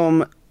de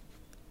som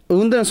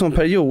under en sån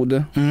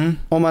period,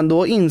 om man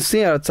då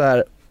inser att så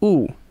här,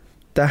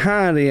 det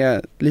här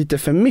är lite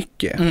för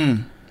mycket,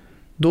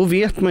 då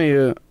vet man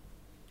ju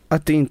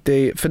att det inte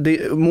är,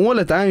 för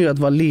målet är ju att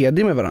vara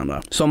ledig med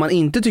varandra. Så om man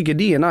inte tycker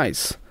det är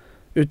nice,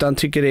 utan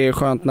tycker det är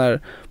skönt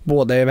när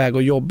båda är iväg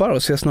och jobbar och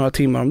ses några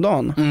timmar om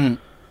dagen,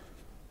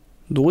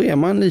 då är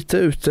man lite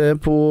ute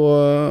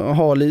på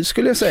hal-is,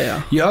 skulle jag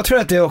säga. Jag tror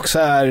att det också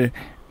är,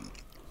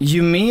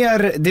 ju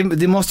mer,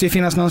 det måste ju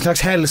finnas någon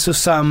slags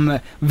hälsosam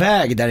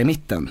väg där i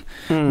mitten.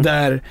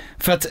 Där,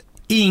 för att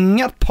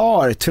inga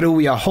par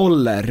tror jag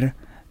håller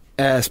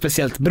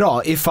speciellt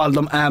bra ifall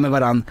de är med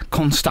varann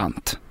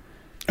konstant.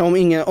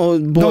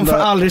 De får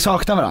aldrig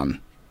sakna varann.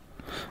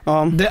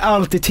 Det är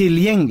alltid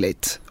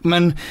tillgängligt.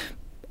 Men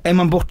är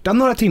man borta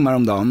några timmar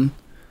om dagen,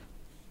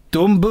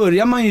 då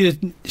börjar man ju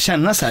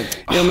känna så här.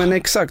 Ja, men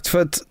exakt,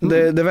 för att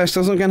det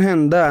värsta som kan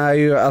hända är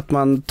ju att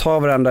man tar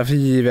varandra för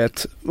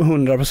givet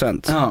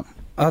 100%.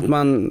 Att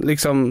man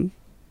liksom,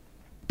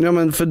 ja,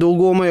 men för då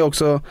går man ju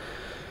också,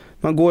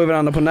 man går ju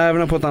varandra på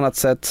nerverna på ett annat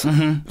sätt.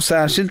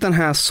 Särskilt den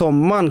här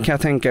sommaren kan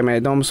jag tänka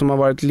mig, de som har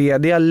varit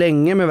lediga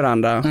länge med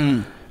varandra.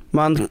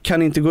 Man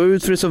kan inte gå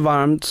ut för det är så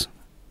varmt.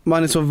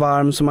 Man är så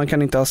varm så man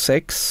kan inte ha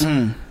sex.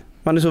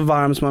 Man är så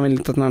varm så man vill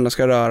inte att den andra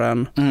ska röra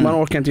en.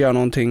 Man orkar inte göra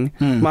någonting.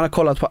 Man har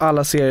kollat på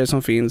alla serier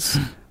som finns.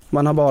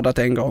 Man har badat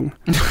en gång.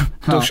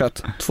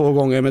 Duschat 2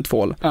 gånger med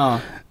tvål.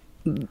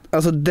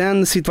 Alltså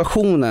den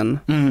situationen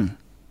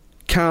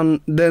kan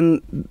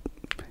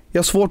jag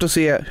har svårt att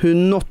se hur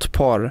något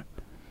par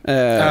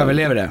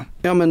överlever det.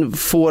 Ja, men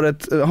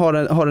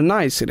har det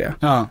nice i det.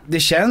 Det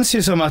känns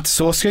ju som att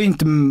så ska ju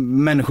inte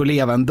människor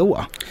leva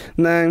ändå.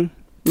 Nej.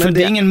 För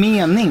det är ingen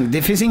mening,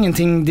 det finns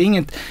ingenting, det är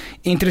inget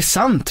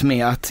intressant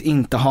med att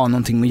inte ha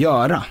någonting att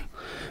göra.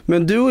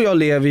 Men du och jag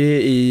lever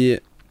ju i,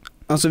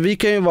 alltså vi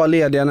kan ju vara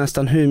lediga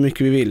nästan hur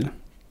mycket vi vill.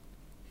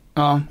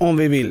 Ja. Om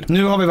vi vill.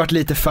 Nu har vi varit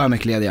lite för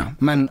mycket lediga.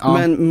 Men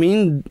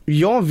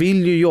jag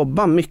vill ju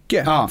jobba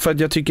mycket för att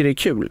jag tycker det är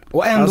kul.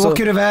 Och ändå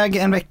åker du iväg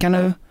en vecka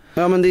nu.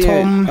 Ja, men det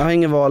är, jag har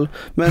ingen val.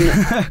 Men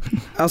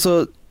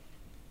alltså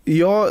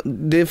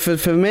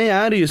för mig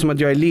är det ju som att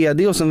jag är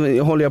ledig och sen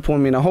håller jag på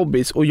med mina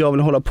hobbies. Och jag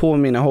vill hålla på med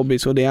mina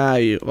hobbies, och det är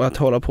ju att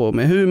hålla på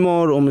med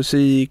humor och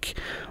musik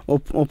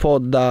och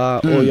podda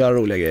och göra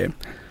roliga grejer.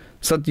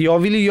 Så att jag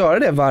vill ju göra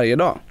det varje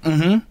dag.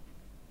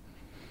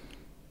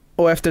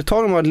 Och efter ett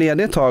tag, om man har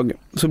ledig ett tag,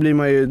 så blir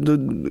man ju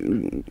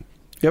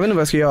jag vet inte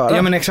vad jag ska göra.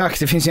 Ja, men exakt,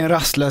 det finns ju en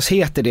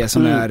rastlöshet i det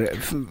som är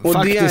och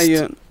faktiskt... det är ju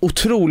en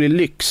otrolig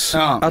lyx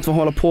att få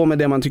hålla på med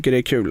det man tycker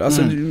är kul.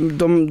 Alltså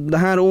det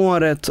här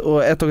året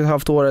och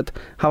 1,5 året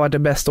har varit det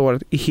bästa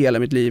året i hela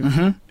mitt liv,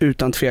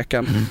 utan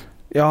tvekan.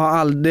 Jag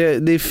har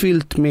det är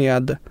fyllt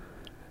med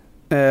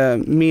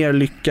mer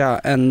lycka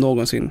än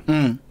någonsin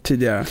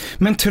tidigare.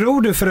 Men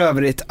tror du för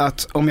övrigt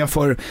att, om jag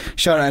får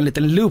köra en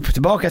liten loop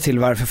tillbaka till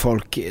varför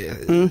folk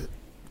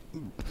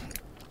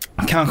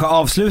kanske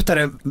avslutar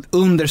det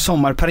under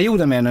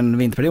sommarperioden mer än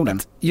vinterperioden,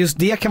 just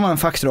det kan vara en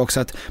faktor också,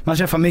 att man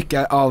träffar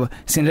mycket av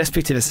sin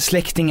respektive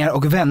släktingar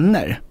och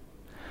vänner,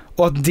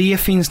 och att det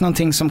finns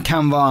någonting som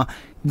kan vara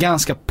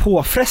ganska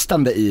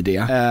påfrestande i det.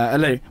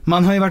 Eller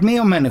man har ju varit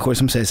med om människor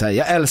som säger så här: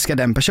 jag älskar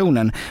den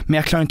personen, men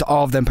jag klarar inte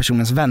av den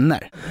personens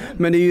vänner.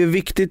 Men det är ju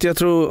viktigt, jag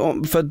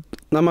tror, för att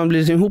när man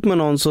blir ihop med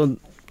någon, så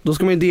då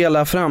ska man ju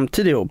dela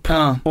framtid ihop.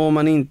 Och om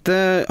man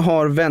inte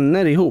har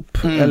vänner ihop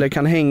eller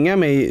kan hänga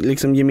med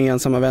liksom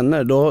gemensamma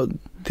vänner, då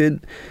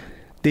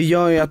det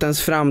gör ju att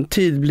ens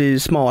framtid blir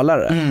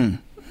smalare.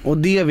 Och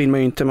det vill man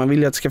ju inte, man vill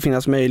ju att det ska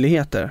finnas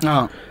möjligheter.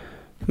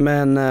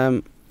 Men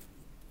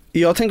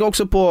jag tänker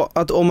också på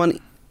att om man,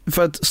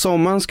 för att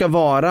sommaren ska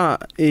vara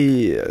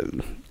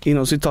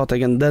inom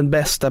citattecken den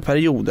bästa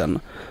perioden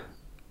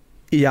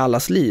i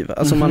allas liv.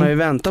 Alltså man har ju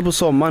väntat på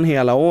sommaren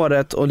hela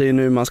året, och det är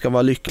nu man ska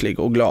vara lycklig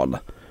och glad.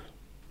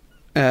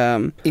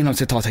 Inom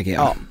citattecken,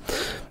 ja.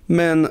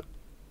 Men,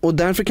 och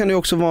därför kan det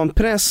också vara en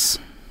press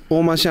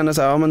om man känner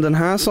så här, ja men den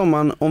här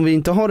sommaren, om vi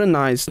inte har det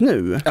nice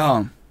nu.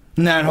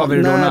 När har vi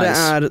det då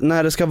nice?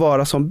 När det ska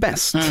vara som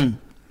bäst.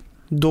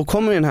 Då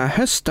kommer den här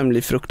hösten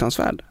bli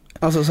fruktansvärd.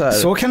 Alltså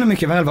så kan det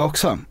mycket väl vara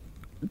också.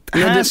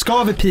 Här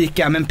ska vi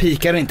pika, men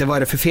pikar inte, vad är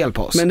det för fel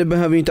på oss? Men det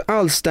behöver ju inte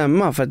alls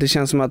stämma, för att det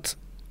känns som att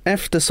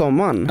efter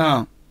sommaren,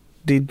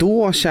 det är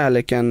då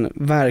kärleken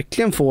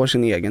verkligen får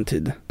sin egen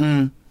tid.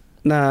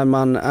 När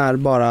man är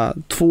bara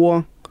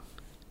 2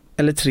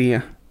 eller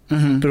 3,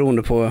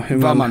 beroende på hur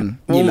man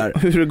gillar.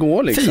 Hur det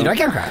går liksom. 4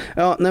 kanske?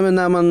 Ja, nej, men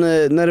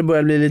när det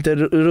börjar bli lite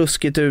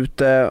ruskigt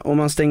ute och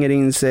man stänger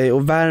in sig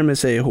och värmer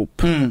sig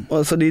ihop.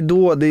 Och så det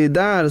är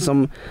där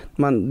som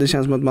det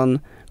känns som att man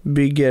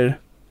bygger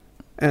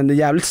en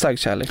jävligt stark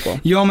kärlek på.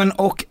 Ja, men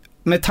och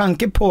med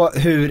tanke på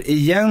hur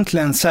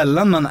egentligen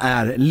sällan man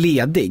är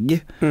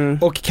ledig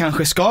och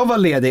kanske ska vara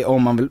ledig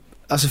om man vill,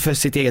 alltså för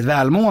sitt eget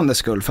välmående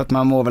skull, för att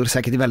man mår väl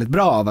säkert väldigt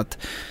bra av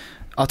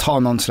att ha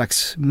någon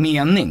slags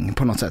mening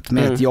på något sätt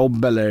med ett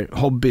jobb eller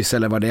hobbys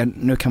eller vad det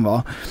nu kan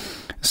vara,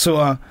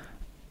 så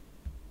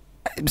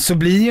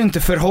blir ju inte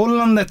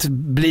förhållandet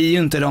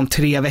de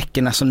 3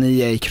 veckorna som ni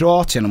är i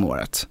Kroatien om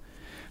året.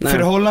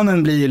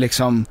 Förhållanden blir ju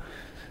liksom,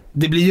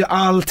 det blir ju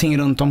allting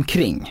runt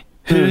omkring.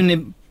 Hur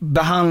ni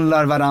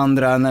behandlar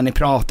varandra när ni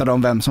pratar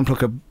om vem som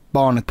plockar upp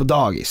barnet på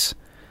dagis.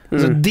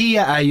 Så det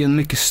är ju en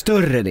mycket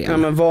större del. Ja,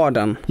 men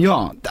vardagen.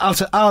 Ja,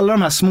 alltså alla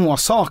de här små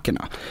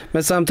sakerna.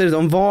 Men samtidigt,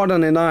 om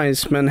vardagen är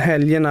nice men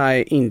helgerna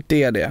inte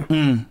är det,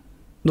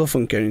 då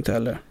funkar det inte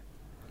heller.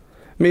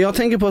 Men jag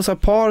tänker på så här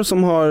par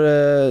som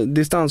har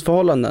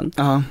distansförhållanden,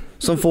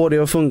 som får det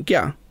att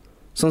funka,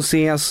 som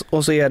ses,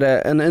 och så är det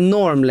en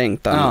enorm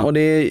längtan, och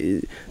det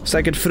är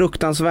säkert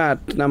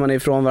fruktansvärt när man är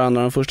ifrån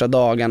varandra de första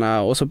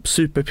dagarna, och så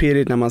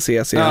superpirrigt när man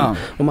ses igen,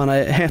 och man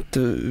har hett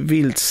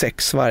vilt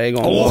sex varje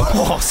gång.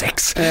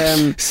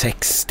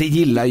 Sex, det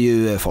gillar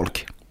ju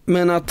folk.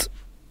 Men att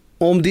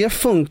om det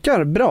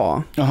funkar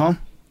bra,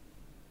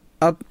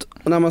 att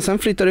när man sen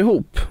flyttar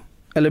ihop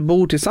eller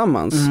bor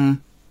tillsammans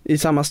i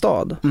samma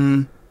stad,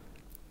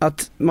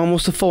 att man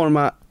måste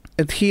forma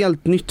ett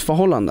helt nytt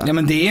förhållande. Ja,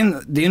 men det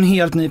är en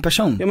helt ny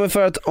person. Ja, men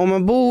för att om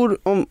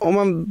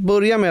man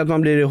börjar med att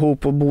man blir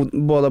ihop och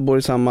båda bor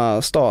i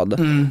samma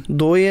stad,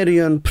 då är det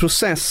ju en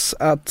process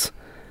att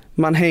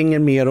man hänger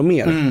mer och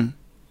mer.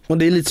 Och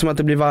det är lite som att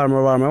det blir varmare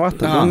och varmare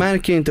vatten. Man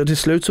märker inte, och till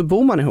slut så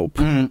bor man ihop.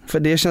 För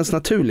det känns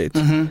naturligt.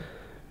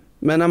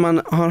 Men när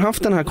man har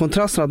haft den här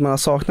kontrasten att man har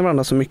saknat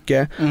varandra så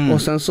mycket,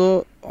 och sen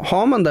så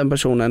har man den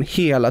personen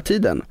hela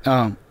tiden,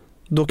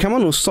 då kan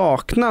man nog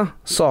sakna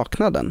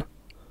den.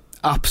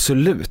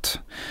 Absolut.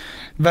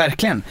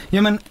 Verkligen.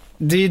 Ja, men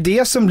det är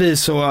det som blir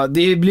så,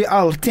 det blir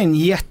alltid en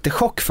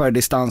jättechock för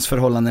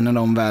distansförhållanden när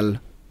de väl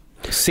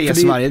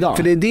ses varje dag.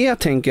 För det är det jag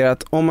tänker,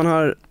 att om man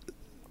har,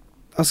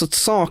 alltså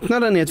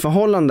saknaden i ett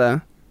förhållande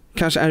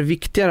kanske är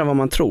viktigare än vad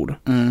man tror.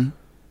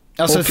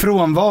 Alltså Och-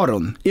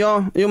 frånvaron.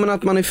 Ja, jo men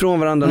att man är ifrån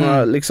varandra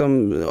några,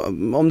 liksom,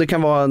 om det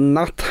kan vara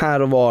natt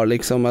här och var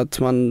liksom, att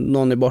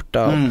någon är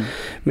borta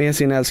med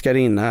sin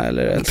älskarinna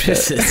eller ett,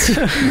 Precis.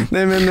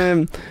 nej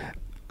men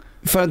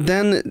för att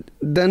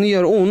den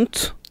gör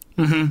ont,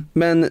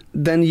 men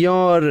den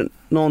gör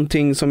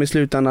någonting som i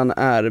slutändan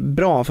är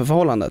bra för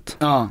förhållandet.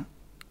 Ja.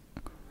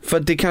 För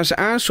att det kanske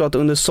är så att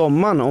under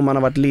sommaren, om man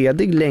har varit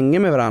ledig länge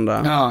med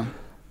varandra,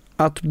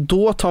 att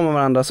då tar man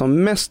varandra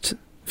som mest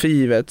för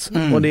givet,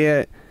 och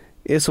det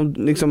är som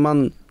liksom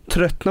man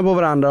tröttnar på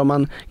varandra och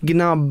man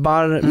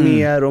gnabbar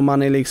mer och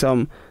man är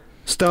liksom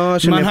stör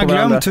sig Man mer har på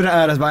varandra. glömt hur det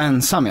är att vara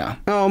ensam, ja.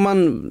 Ja, och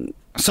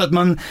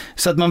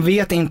så att man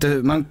vet inte,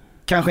 man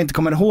kanske inte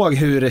kommer ihåg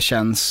hur det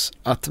känns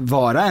att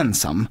vara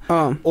ensam.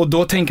 Och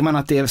då tänker man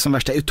att det är som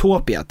värsta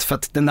utopiet, för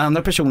att den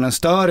andra personen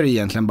stör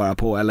egentligen bara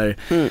på, eller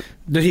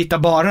du hittar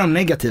bara de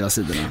negativa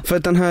sidorna. För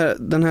att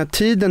den här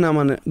tiden när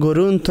man går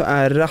runt och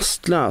är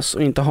rastlös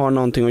och inte har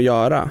någonting att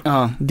göra,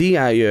 det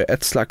är ju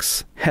ett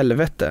slags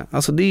helvete.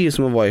 Alltså det är ju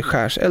som att vara i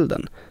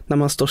skärselden, när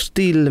man står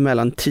still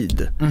mellan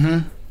tid.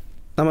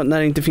 När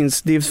det inte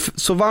finns, det är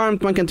så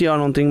varmt, man kan inte göra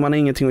någonting, man har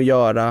ingenting att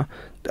göra.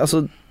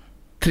 Alltså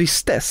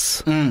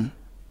tristess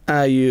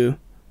är ju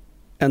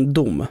en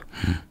dom.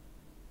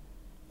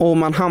 Och om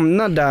man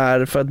hamnar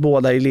där för att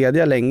båda är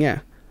lediga länge,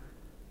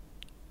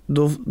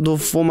 då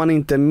får man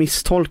inte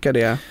misstolka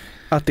det,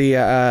 att det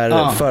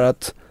är för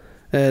att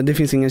det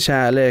finns ingen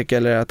kärlek,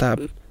 eller att det här,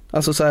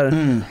 alltså så här,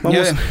 man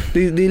måste,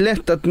 det är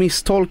lätt att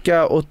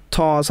misstolka och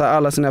ta så här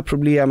alla sina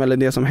problem eller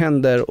det som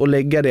händer och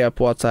lägga det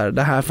på att så här,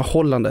 det här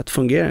förhållandet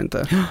fungerar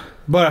inte.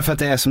 Bara för att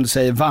det är, som du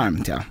säger,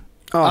 varmt,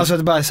 Alltså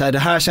att bara säga, det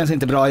här känns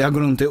inte bra, jag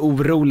går runt och är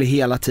orolig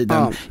hela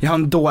tiden, jag har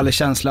en dålig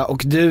känsla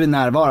och du är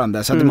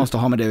närvarande, så att det måste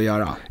ha med det att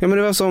göra. Ja, men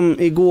det var som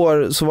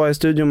igår, så var jag i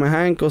studion med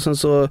Hank och sen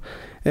så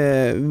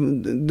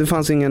det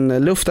fanns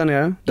ingen luft där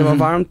nere, det var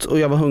varmt och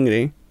jag var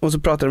hungrig. Och så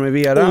pratade jag med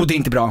Vera. Det är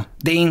inte bra.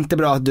 Det är inte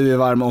bra att du är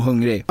varm och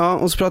hungrig. Ja,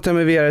 och så pratade jag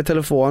med Vera i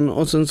telefon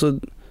och sen så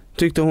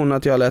tyckte hon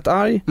att jag lät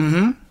arg.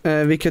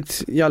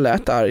 Vilket jag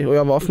lät arg, och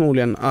jag var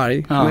förmodligen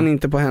arg, men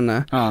inte på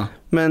henne.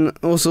 Men,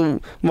 och så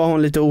var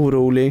hon lite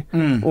orolig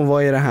och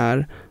vad är det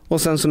här?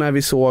 Och sen så när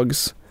vi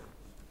sågs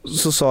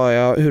så sa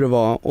jag hur det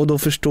var, och då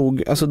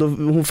förstod, alltså då,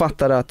 hon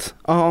fattade att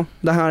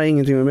det här har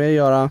ingenting med mig att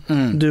göra.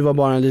 Du var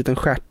bara en liten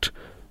stjärt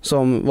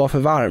som var för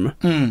varm.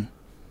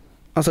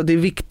 Alltså det är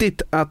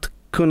viktigt att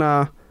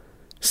kunna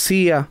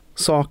se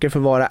saker för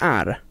vad det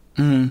är.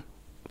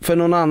 För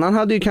någon annan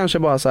hade ju kanske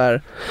bara så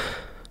här,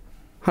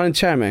 han är inte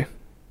kär mig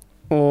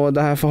och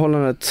det här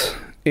förhållandet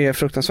är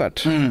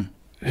fruktansvärt.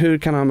 Hur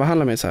kan han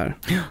behandla mig så här?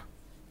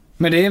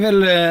 Men det är väl,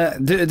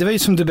 det var ju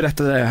som du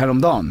berättade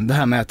häromdagen, det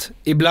här med att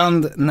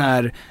ibland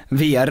när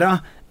Vera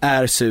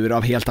är sur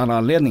av helt andra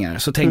anledningar,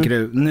 så tänker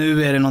du,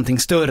 nu är det någonting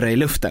större i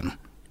luften.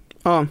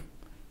 Ja,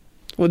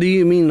 och det är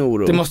ju min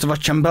oro. Det måste vara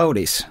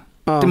chambodis.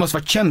 Det måste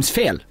vara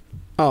kömsfel.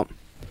 Ja,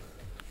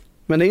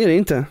 men det är det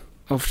inte.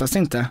 Oftast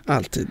inte.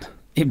 Alltid.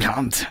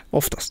 Ibland.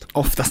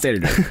 Oftast är det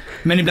det.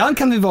 Men ibland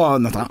kan det vara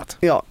något annat.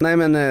 Ja, nej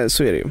men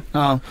så är det ju.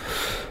 Ja.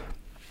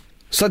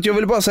 Så att jag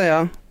vill bara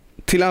säga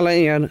till alla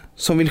er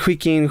som vill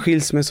skicka in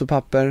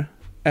skilsmässopapper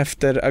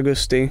efter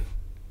augusti,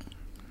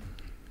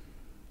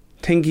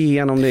 tänk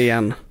igenom det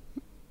igen.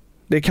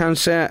 Det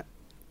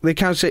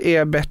kanske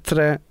är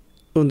bättre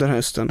under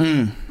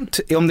hösten.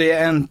 Om det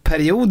är en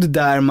period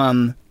där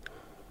man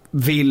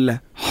vill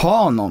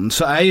ha någon,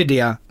 så är ju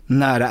det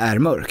när det är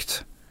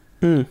mörkt.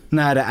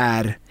 När det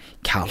är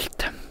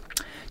kallt.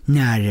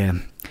 När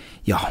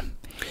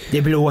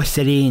det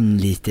blåser in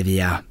lite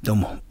via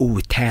de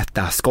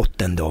otäta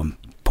skotten då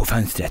på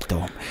fönstret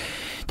då.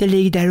 Det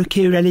ligger där och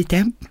kurar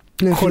lite.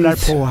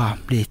 Kollar på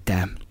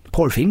lite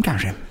porrfilm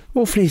kanske.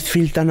 Och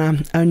flisfiltarna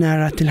är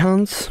nära till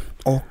hands.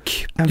 Och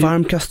en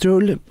varm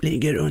kastrull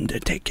ligger under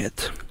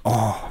täcket.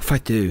 För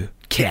att du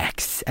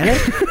kräks, eller?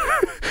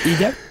 I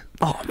det?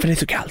 Ja, för det är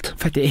så kallt.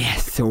 För att det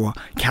är så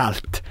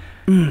kallt.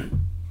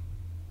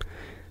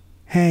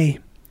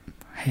 Hej.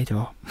 Hej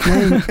då.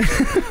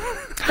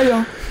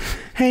 Hejdå.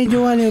 Hej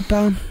då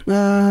allihopa.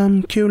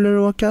 Kul att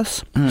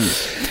råkas.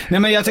 Nej,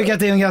 men jag tycker att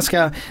det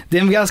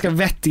är en ganska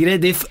vettig grej.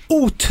 Det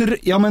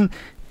är men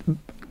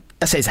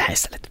jag säger så här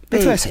istället. Vet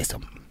du vad jag säger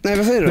Tom? Nej,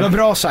 vad säger du? Det var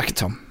bra sagt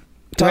Tom.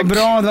 Det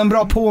var en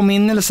bra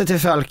påminnelse till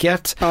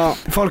folket.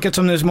 Folket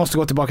som nu måste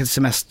gå tillbaka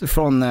till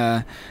från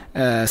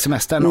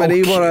semestern. Men det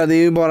är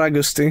ju bara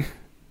augusti.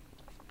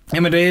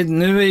 Ja, men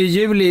nu är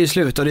juli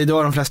slut och det är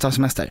då de flesta har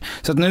semester.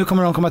 Så att nu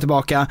kommer de komma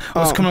tillbaka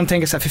och så kommer de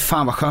tänka så här, fy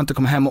fan vad skönt att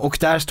komma hem. Och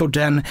där står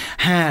den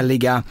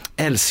härliga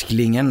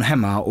älsklingen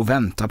hemma och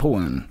väntar på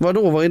en.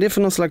 Vad är det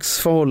för någon slags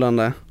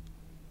förhållande?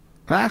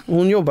 Va?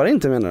 Hon jobbar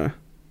inte, menar du?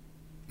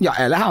 Ja,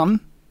 eller han.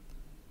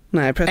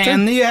 Nej, Petter.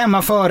 En är ju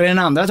hemma före den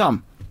andra,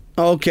 Tom.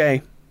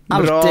 Okej,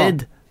 bra.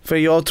 Alltid. För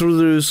jag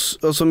trodde du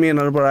så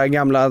menade bara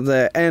gamla att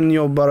en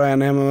jobbar och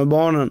en är hemma med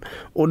barnen.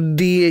 Och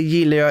det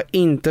gillar jag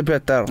inte,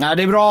 Petter. Ja,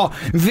 det är bra.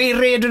 Vi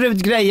reder ut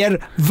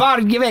grejer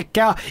varje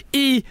vecka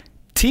i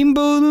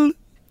Timbull.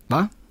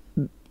 Va?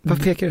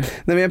 Vad pekar du?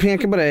 Nej, men jag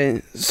pekar på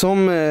dig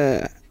som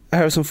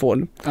Harrison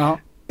Ford. Ja.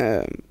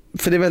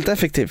 För det är väldigt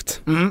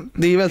effektivt.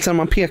 Det är väldigt så att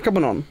man pekar på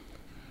någon.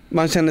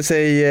 Man känner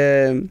sig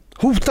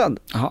hotad.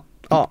 Aha.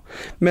 Ja,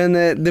 men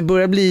det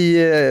börjar bli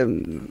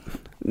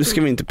nu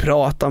ska vi inte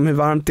prata om hur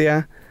varmt det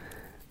är.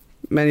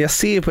 Men jag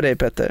ser på dig,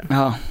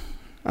 Petter,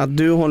 att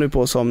du håller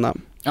på att somna.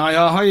 Ja,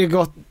 jag har ju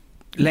gått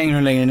längre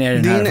och längre ner i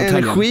den här Din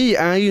fåtöljen. energi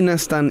är ju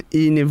nästan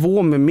i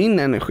nivå med min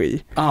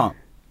energi. Ja,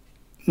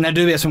 när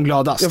du är som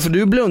gladast. Ja, för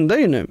du blundar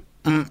ju nu.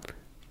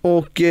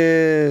 Och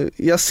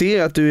jag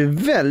ser att du är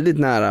väldigt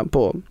nära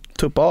på att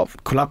tuppa av.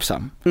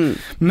 Kollapsa.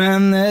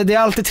 Men det är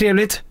alltid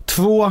trevligt.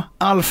 2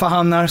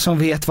 alfahannar som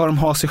vet vad de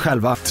har sig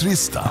själva.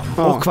 Tristan.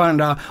 Och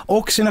varandra.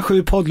 Och sina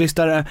 7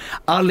 poddlyssnare.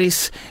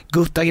 Alice,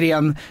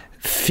 Guttagren,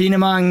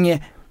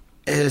 Finemang,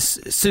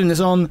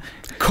 Sunesson,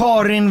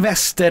 Karin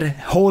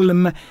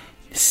Westerholm,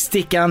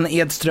 Stickan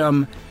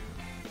Edström,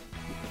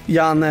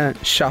 Janne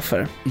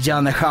Schaffer.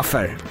 Janne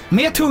Schaffer.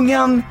 Med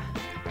tungan,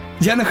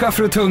 Janne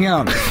Schaffer och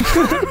tungan.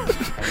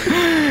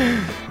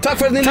 Tack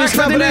för att ni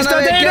lyssnade på denna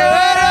vecka.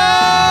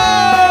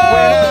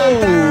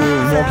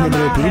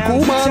 Vakna upp ur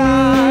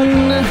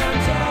koman. I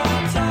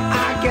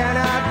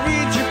cannot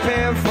reach your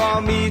pen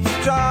for me to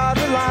draw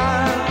the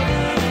line.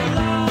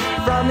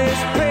 From this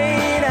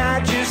pain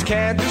I just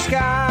can't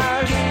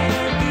disguise.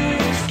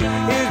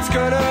 It's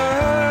gonna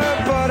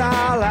hurt, but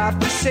I'll have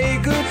to say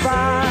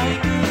goodbye.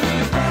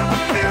 I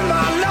feel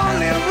my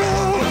lonely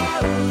room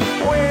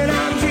when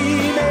I'm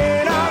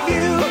dreaming of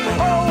you.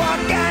 Oh, what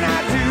can I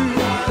do?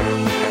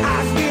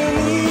 I still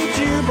need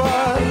you,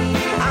 but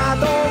I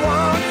don't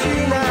want you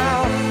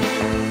now.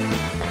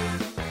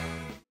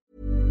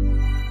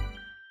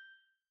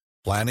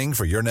 Planning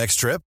for your next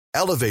trip?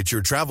 Elevate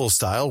your travel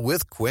style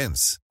with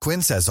Quince.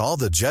 Quince has all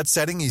the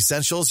jet-setting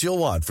essentials you'll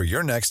want for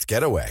your next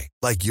getaway,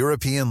 like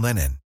European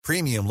linen,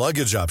 premium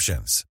luggage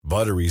options,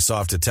 buttery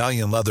soft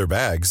Italian leather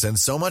bags, and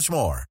so much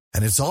more.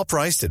 And it's all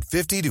priced at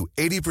 50 to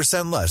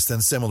 80% less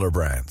than similar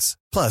brands.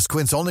 Plus,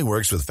 Quince only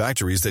works with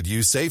factories that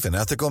use safe and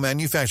ethical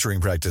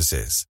manufacturing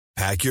practices.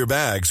 Pack your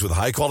bags with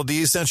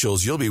high-quality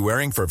essentials you'll be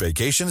wearing for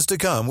vacations to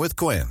come with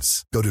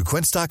Quince. Go to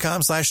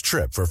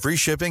quince.com/trip for free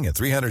shipping and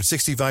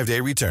 365-day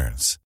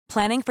returns.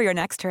 Planning for your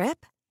next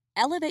trip?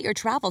 Elevate your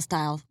travel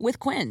style with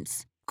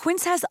Quince.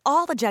 Quince has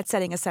all the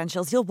jet-setting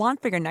essentials you'll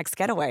want for your next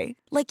getaway,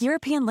 like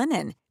European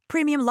linen,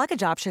 premium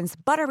luggage options,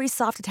 buttery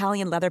soft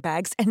Italian leather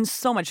bags, and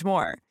so much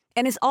more.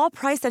 And is all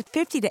priced at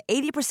 50 to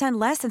 80%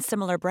 less than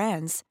similar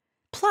brands.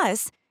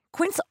 Plus,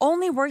 Quince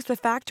only works with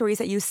factories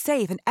that use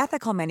safe and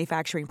ethical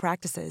manufacturing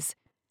practices.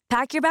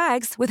 Pack your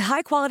bags with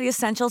high-quality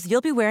essentials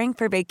you'll be wearing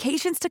for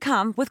vacations to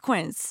come with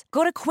Quince.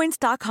 Go to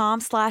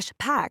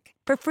quince.com/pack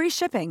for free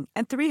shipping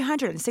and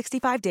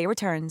 365-day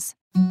returns.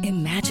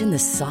 Imagine the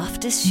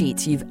softest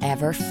sheets you've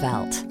ever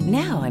felt.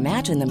 Now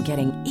imagine them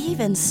getting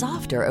even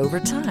softer over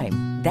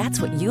time.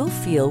 That's what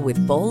you'll feel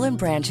with Boll &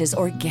 Branch's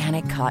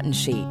organic cotton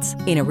sheets.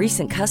 In a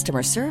recent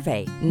customer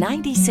survey,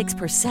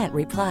 96%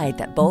 replied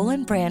that Boll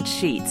 & Branch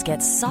sheets get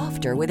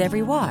softer with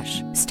every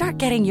wash. Start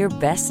getting your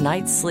best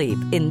night's sleep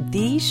in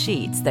these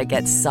sheets that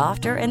get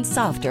softer and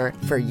softer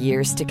for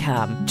years to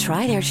come.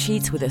 Try their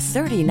sheets with a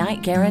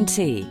 30-night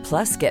guarantee.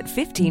 Plus, get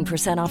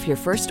 15% off your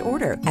first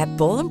order at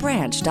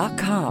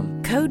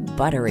bollandbranch.com. Code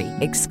BUTTERY.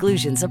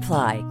 Exclusions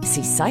apply.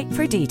 See site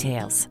for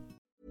details.